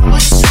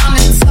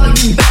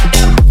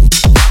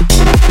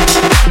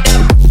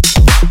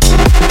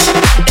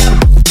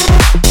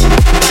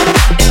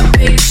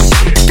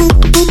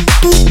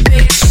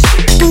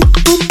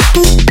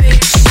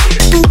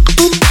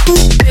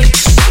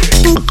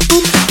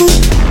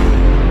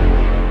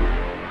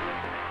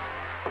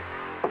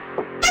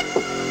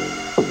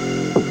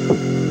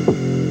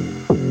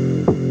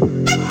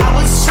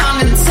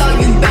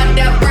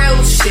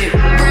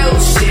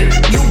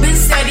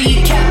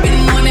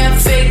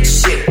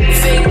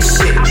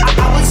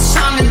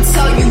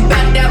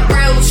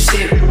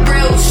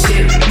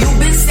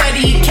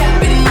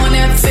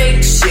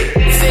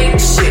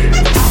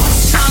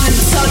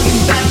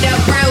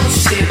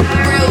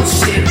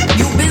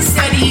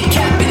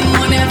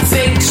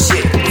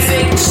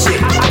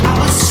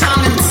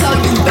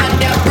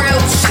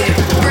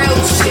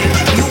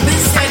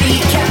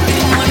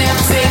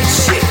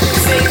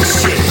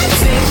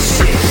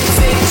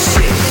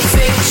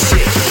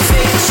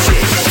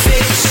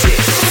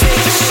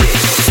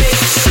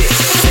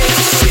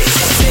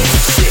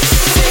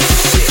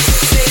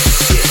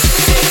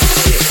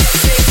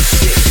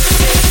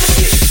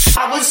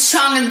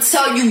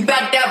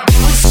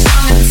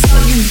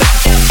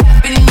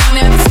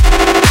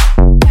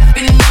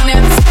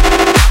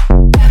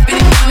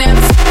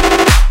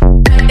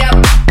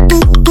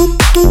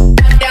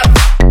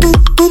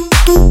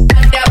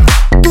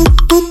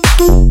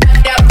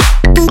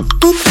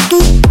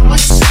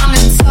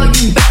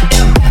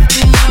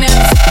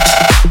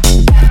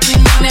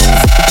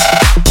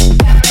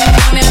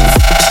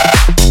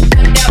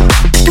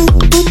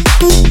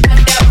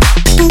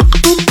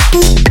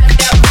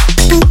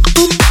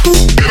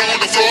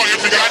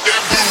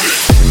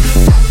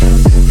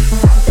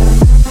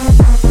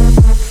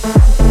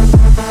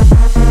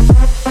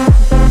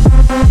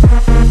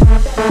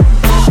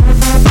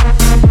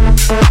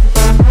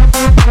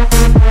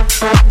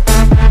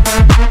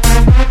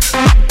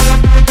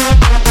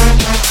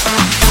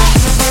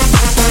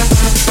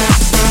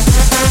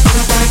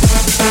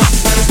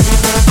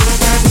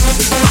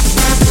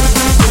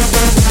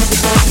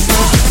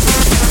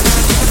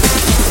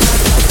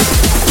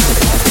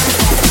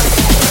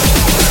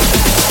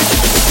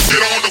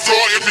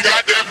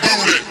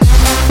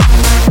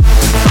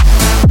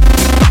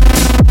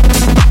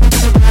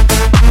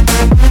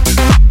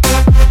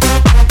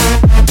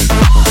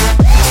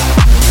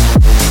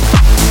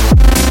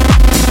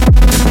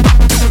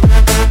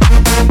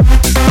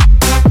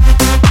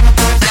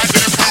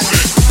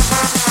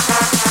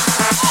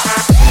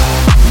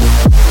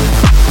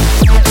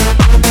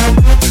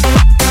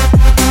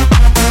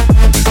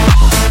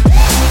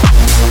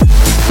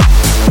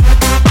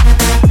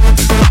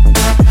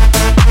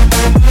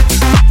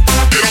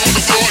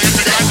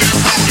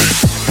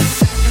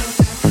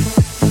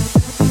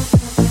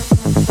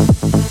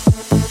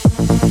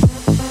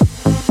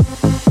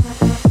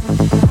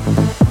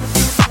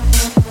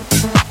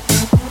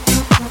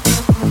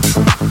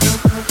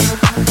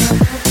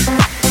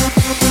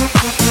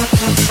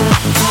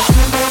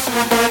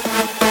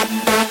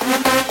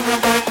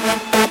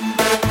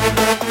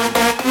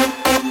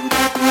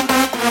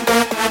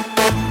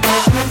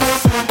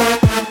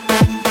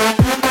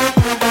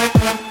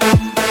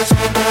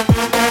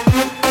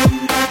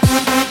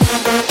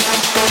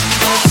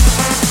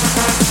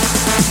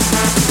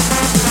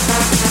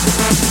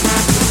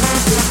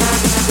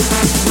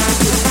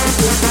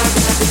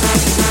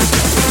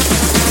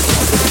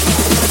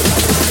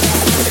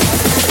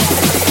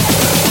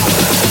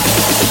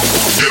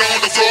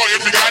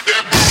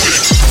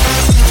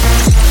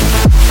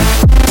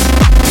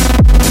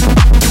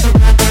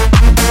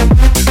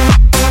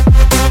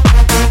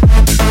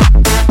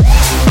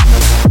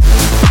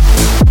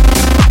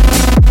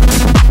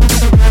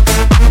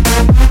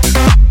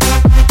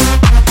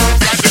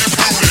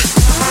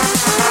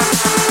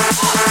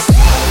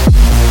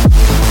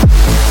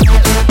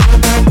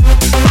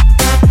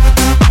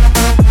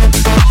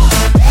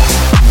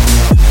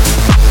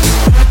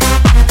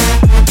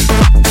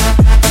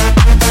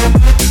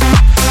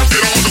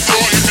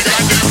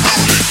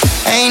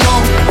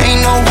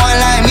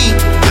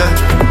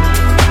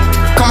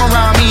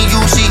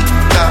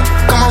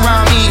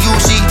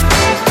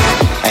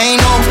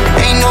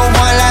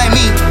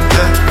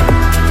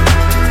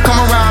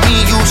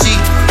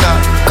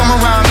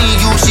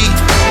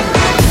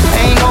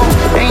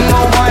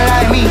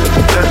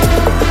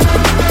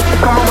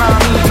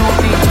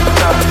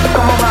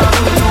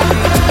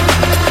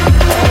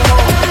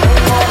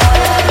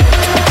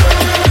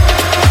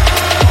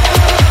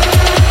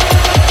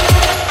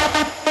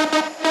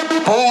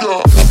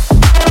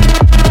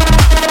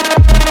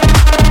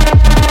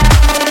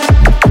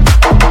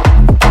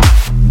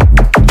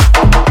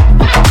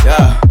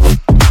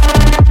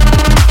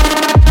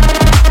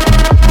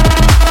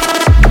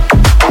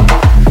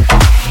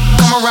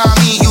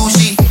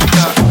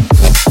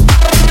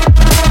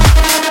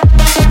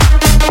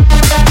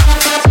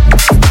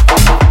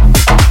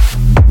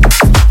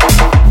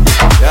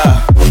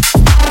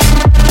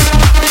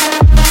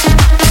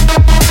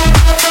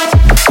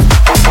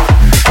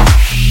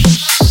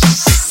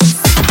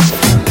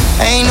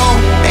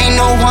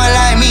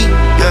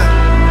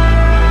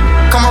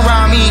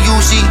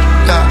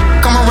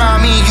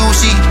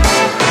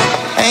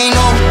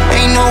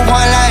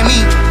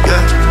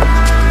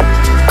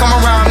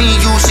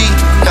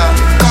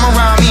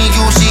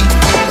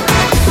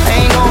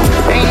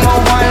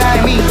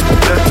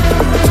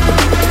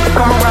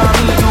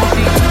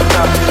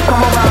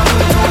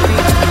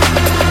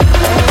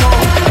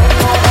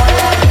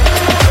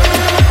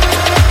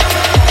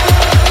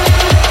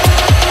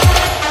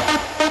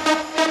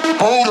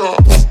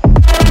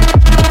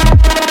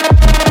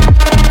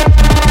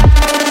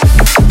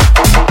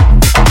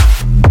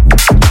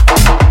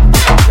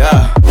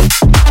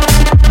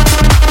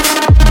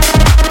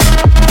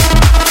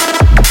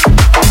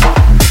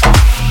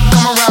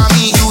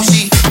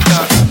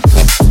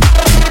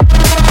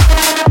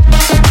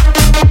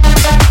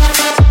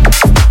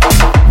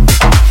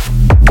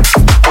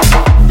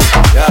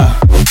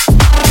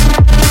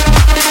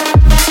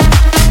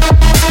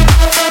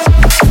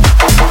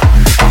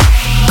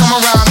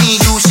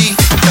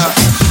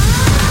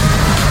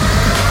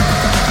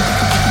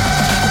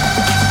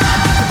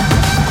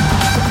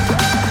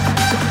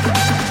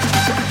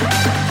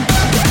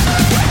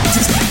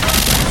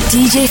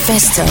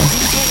 DJFESTO.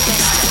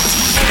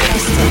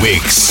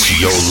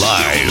 Mix your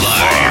life.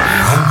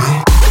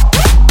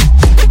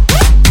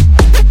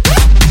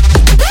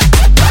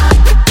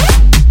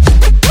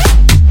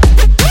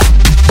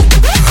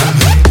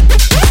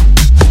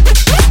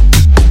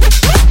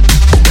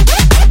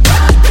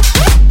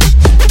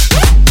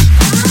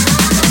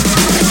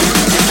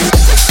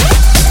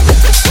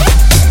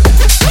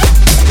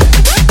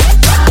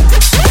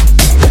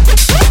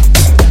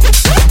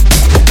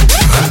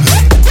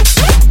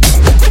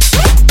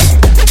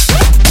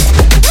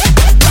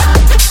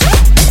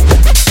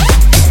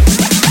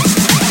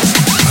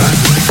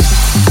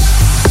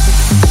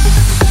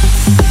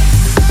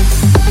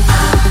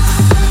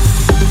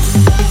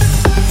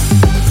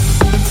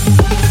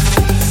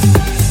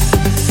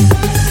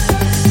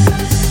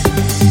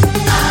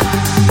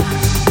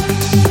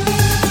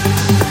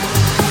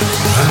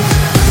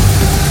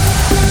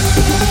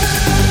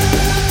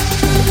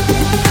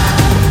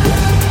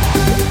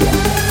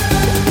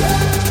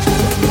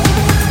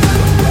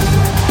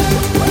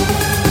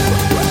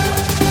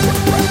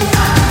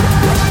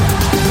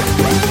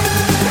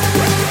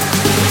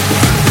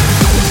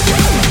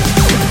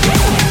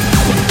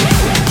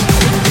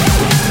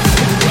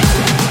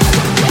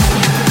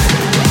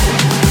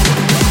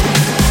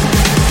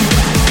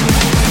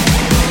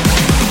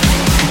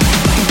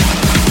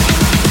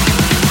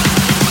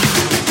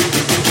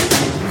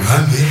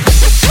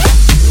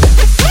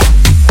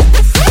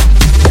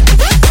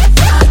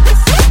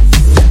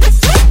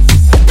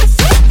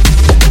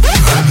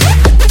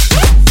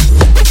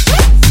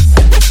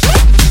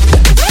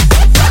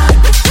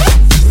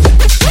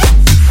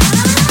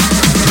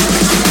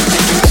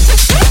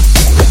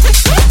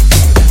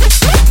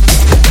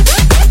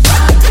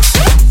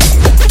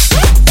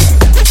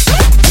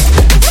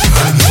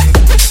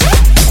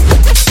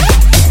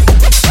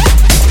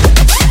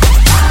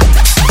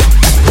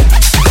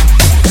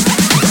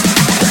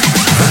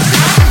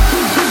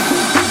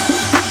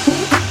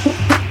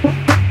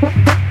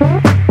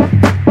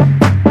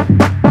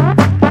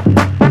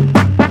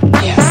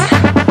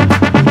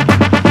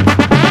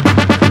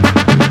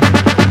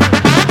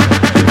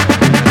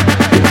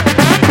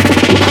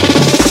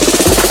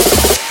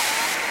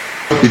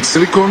 It's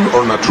silicone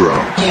or natural?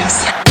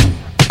 Yes.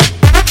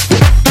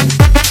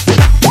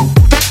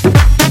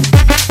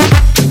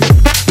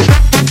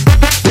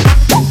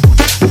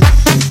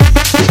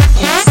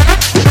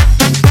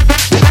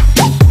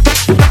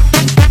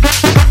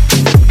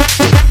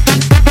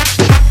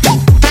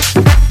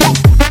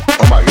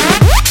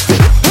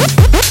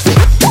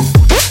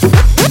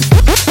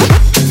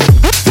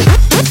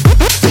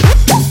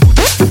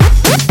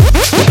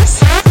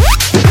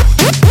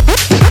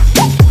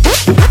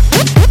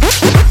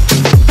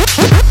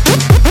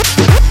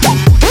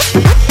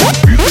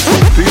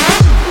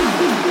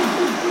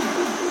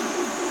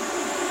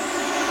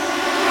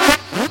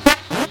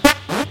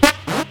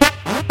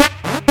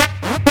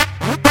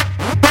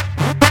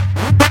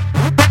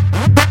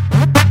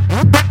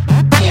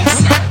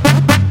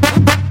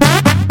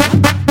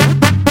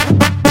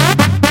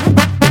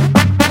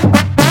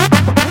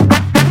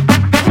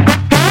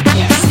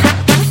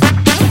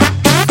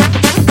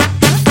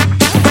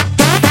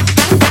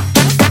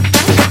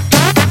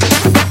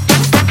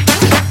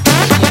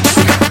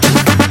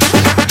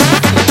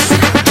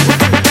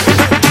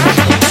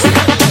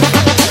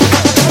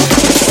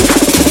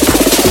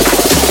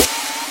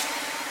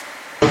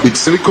 It's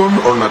silicone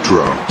or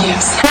natural?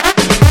 Yes.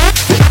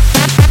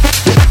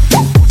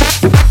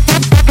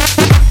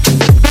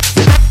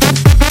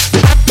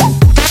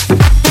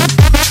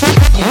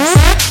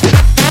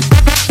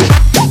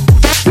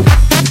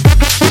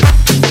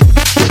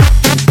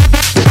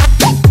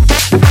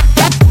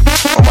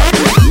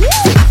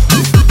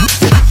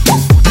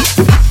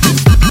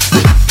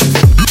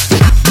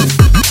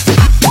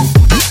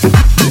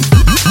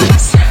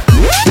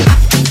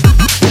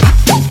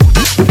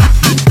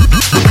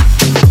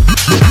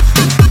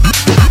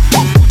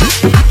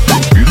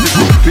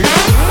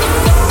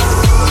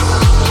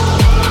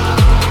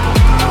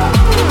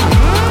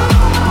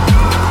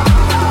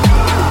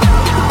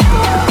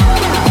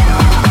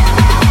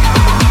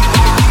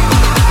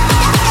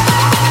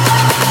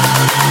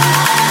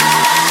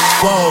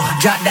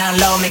 Drop down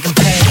low, make them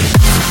pay.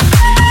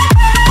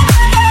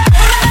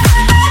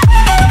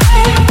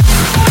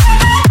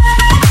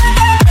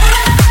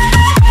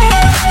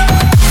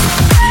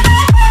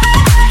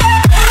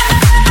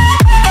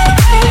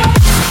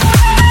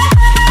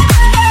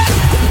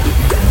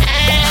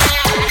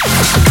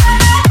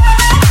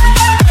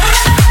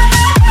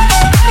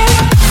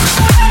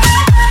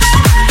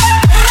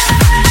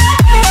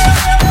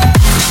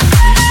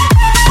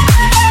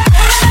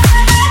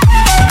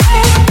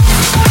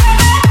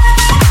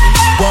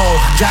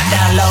 Drop down.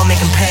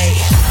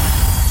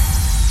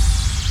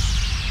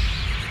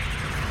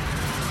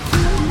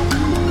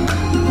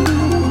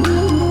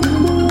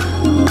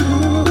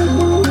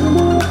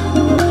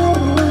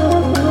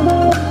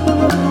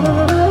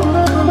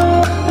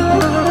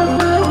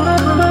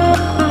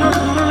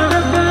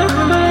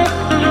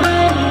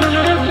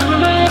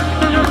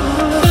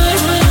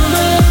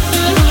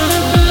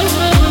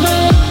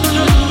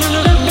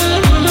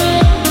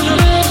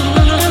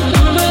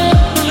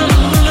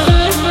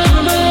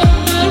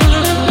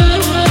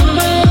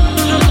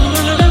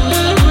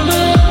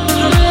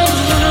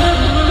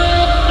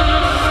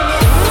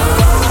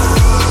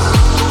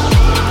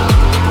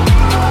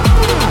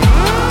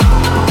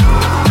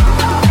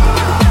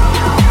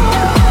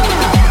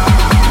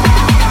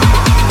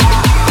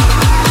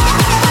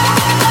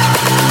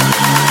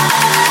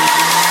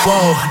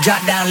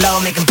 drop down low,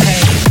 make 'em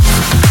pay.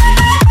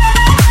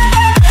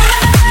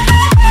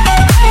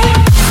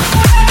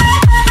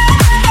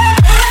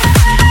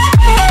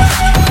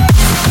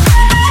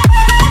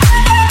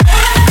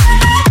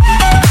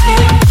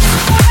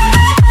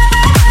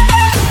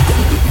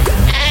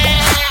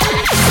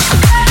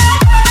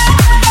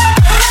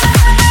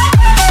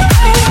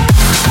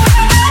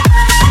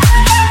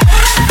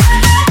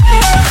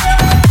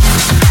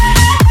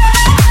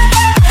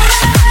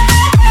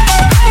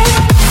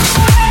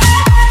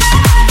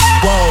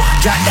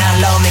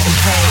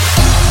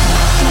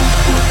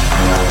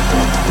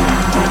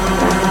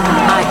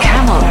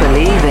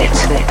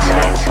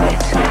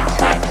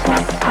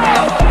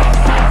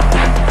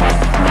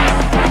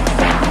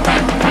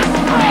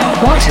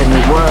 What in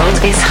the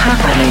world is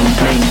happening?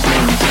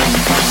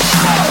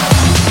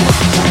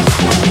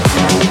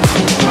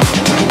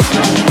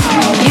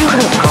 You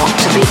have got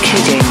to be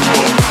kidding.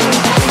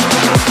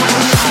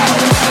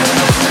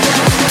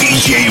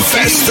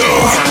 DJFESTO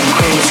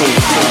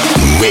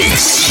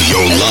makes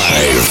your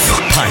life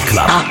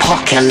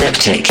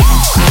apocalyptic.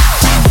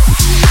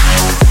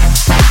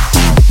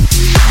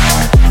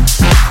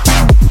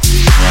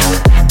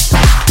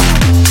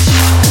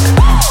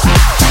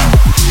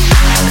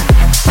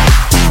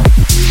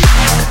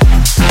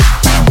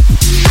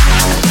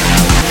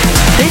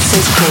 This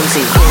is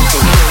crazy.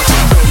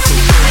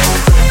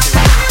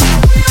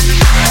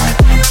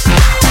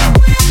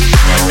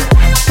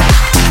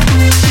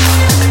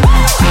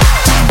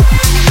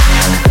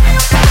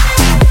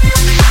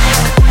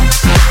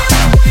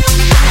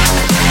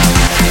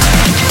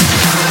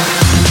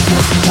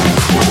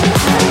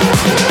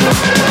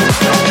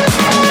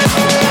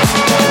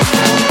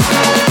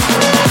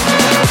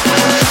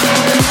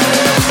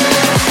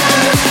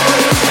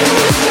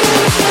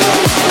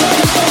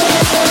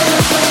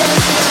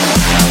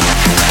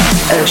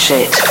 Oh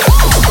shit.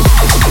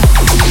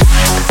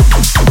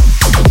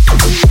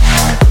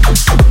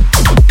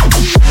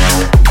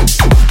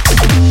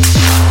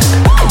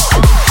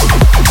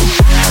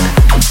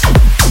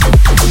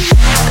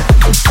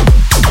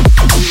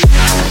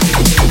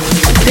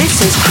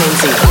 This is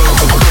crazy.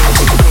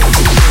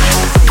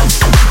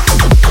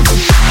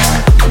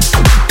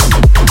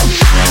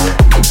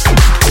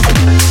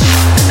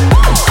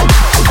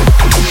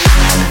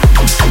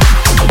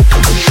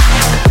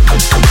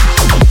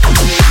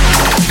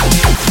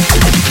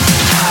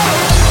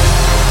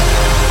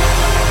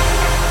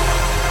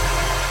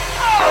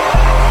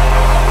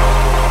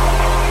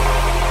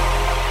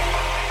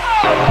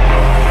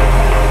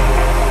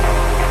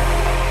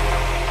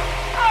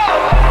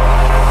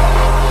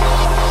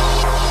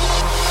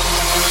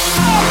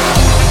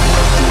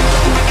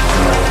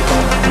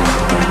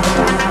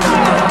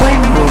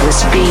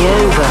 Be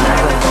over.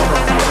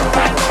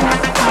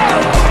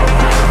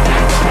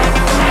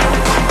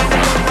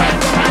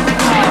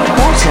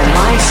 What am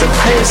I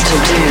supposed to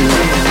do?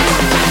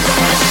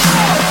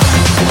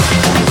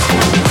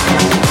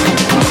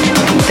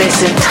 This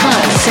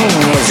entire thing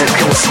is a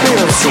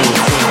conspiracy.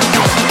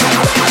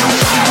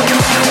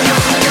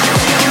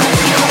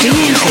 Do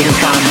you think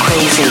I'm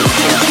crazy?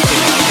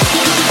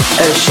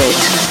 Oh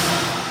shit.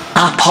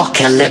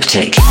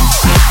 Apocalyptic.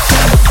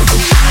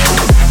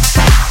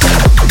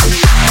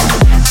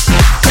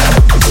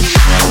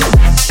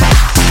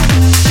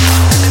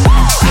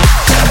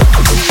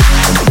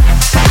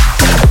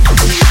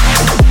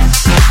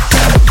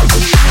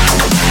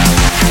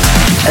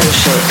 Oh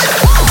shit.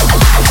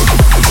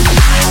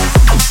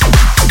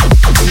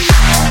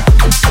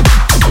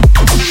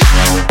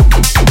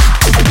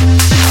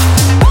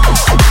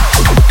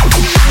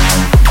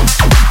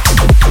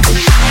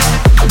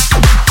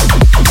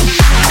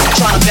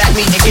 Trying to back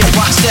me and get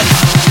rock steady.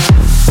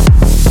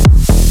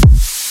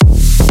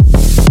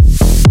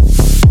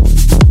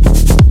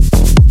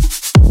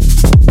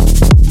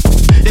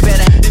 They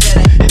better have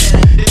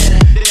it right.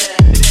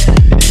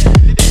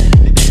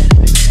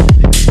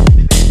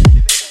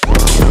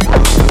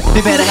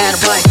 They better have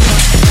it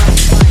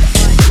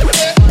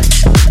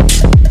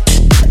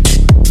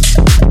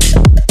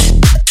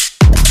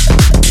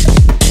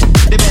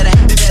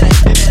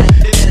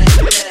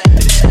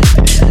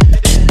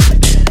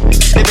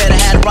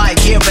right.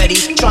 Get ready.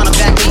 Trying to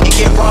back me and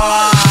get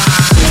right.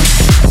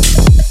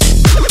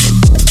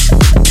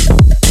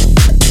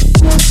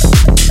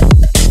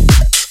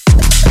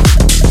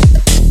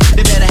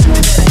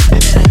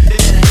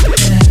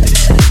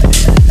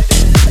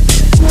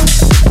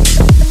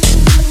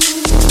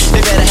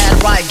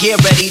 Get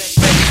ready.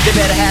 They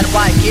better have it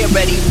right. Get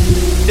ready.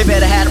 They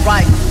better have it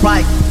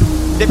right.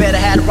 They better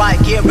have it right.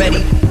 Get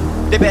ready.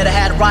 They better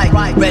have it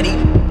right. Ready.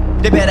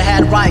 They better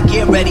have it right.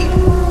 Get ready.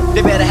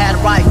 They better have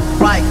it right.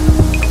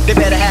 They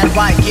better have it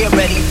right. Get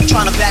ready.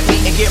 Trying to back me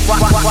and get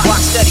rock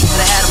steady.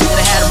 They had them.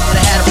 They had them.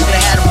 They had them. They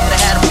had them. They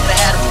had them. They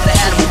had them. They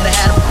had them. They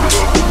had them.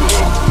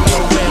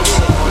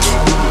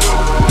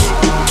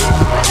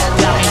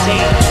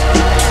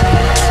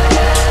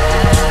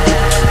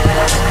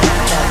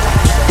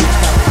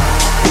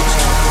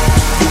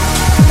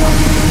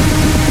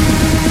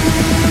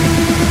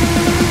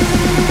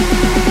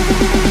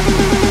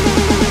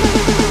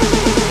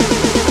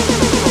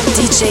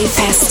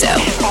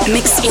 DJFESTO,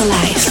 mix your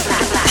life.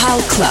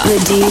 Pal Club, the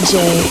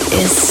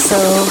DJ is so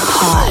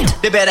hot.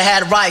 They better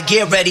have it right,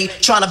 get ready.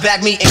 Tryna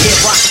back me and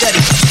get rock steady.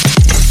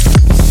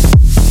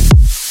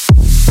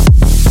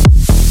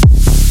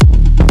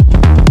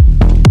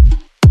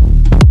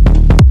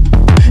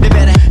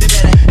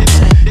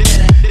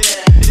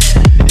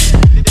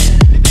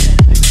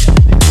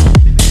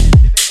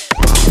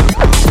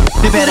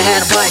 Better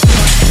have it right.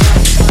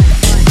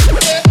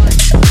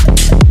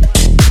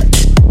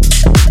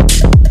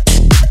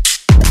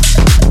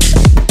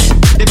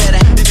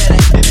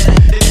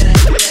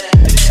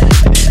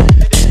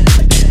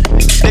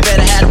 They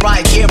better have it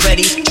right. Get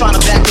ready, tryna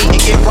back me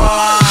and get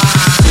right.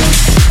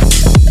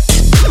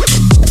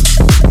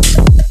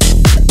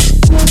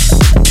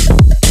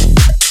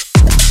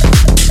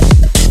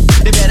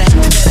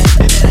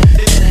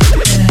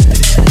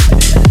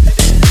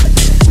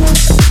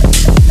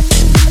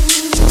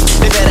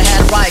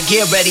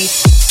 Get ready.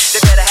 They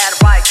better have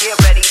it right. Get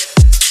ready.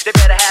 They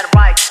better have it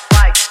right.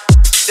 Right.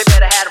 They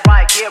better have it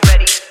right. Get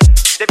ready.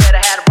 They better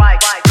have it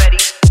right. Right. Ready.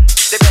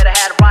 They better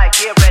have it right.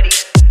 Get ready.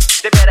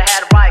 They better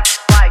have it right.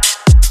 Right.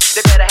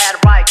 They better have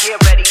it right.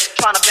 Get ready.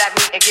 Tryna back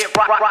me and get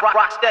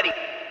rock steady.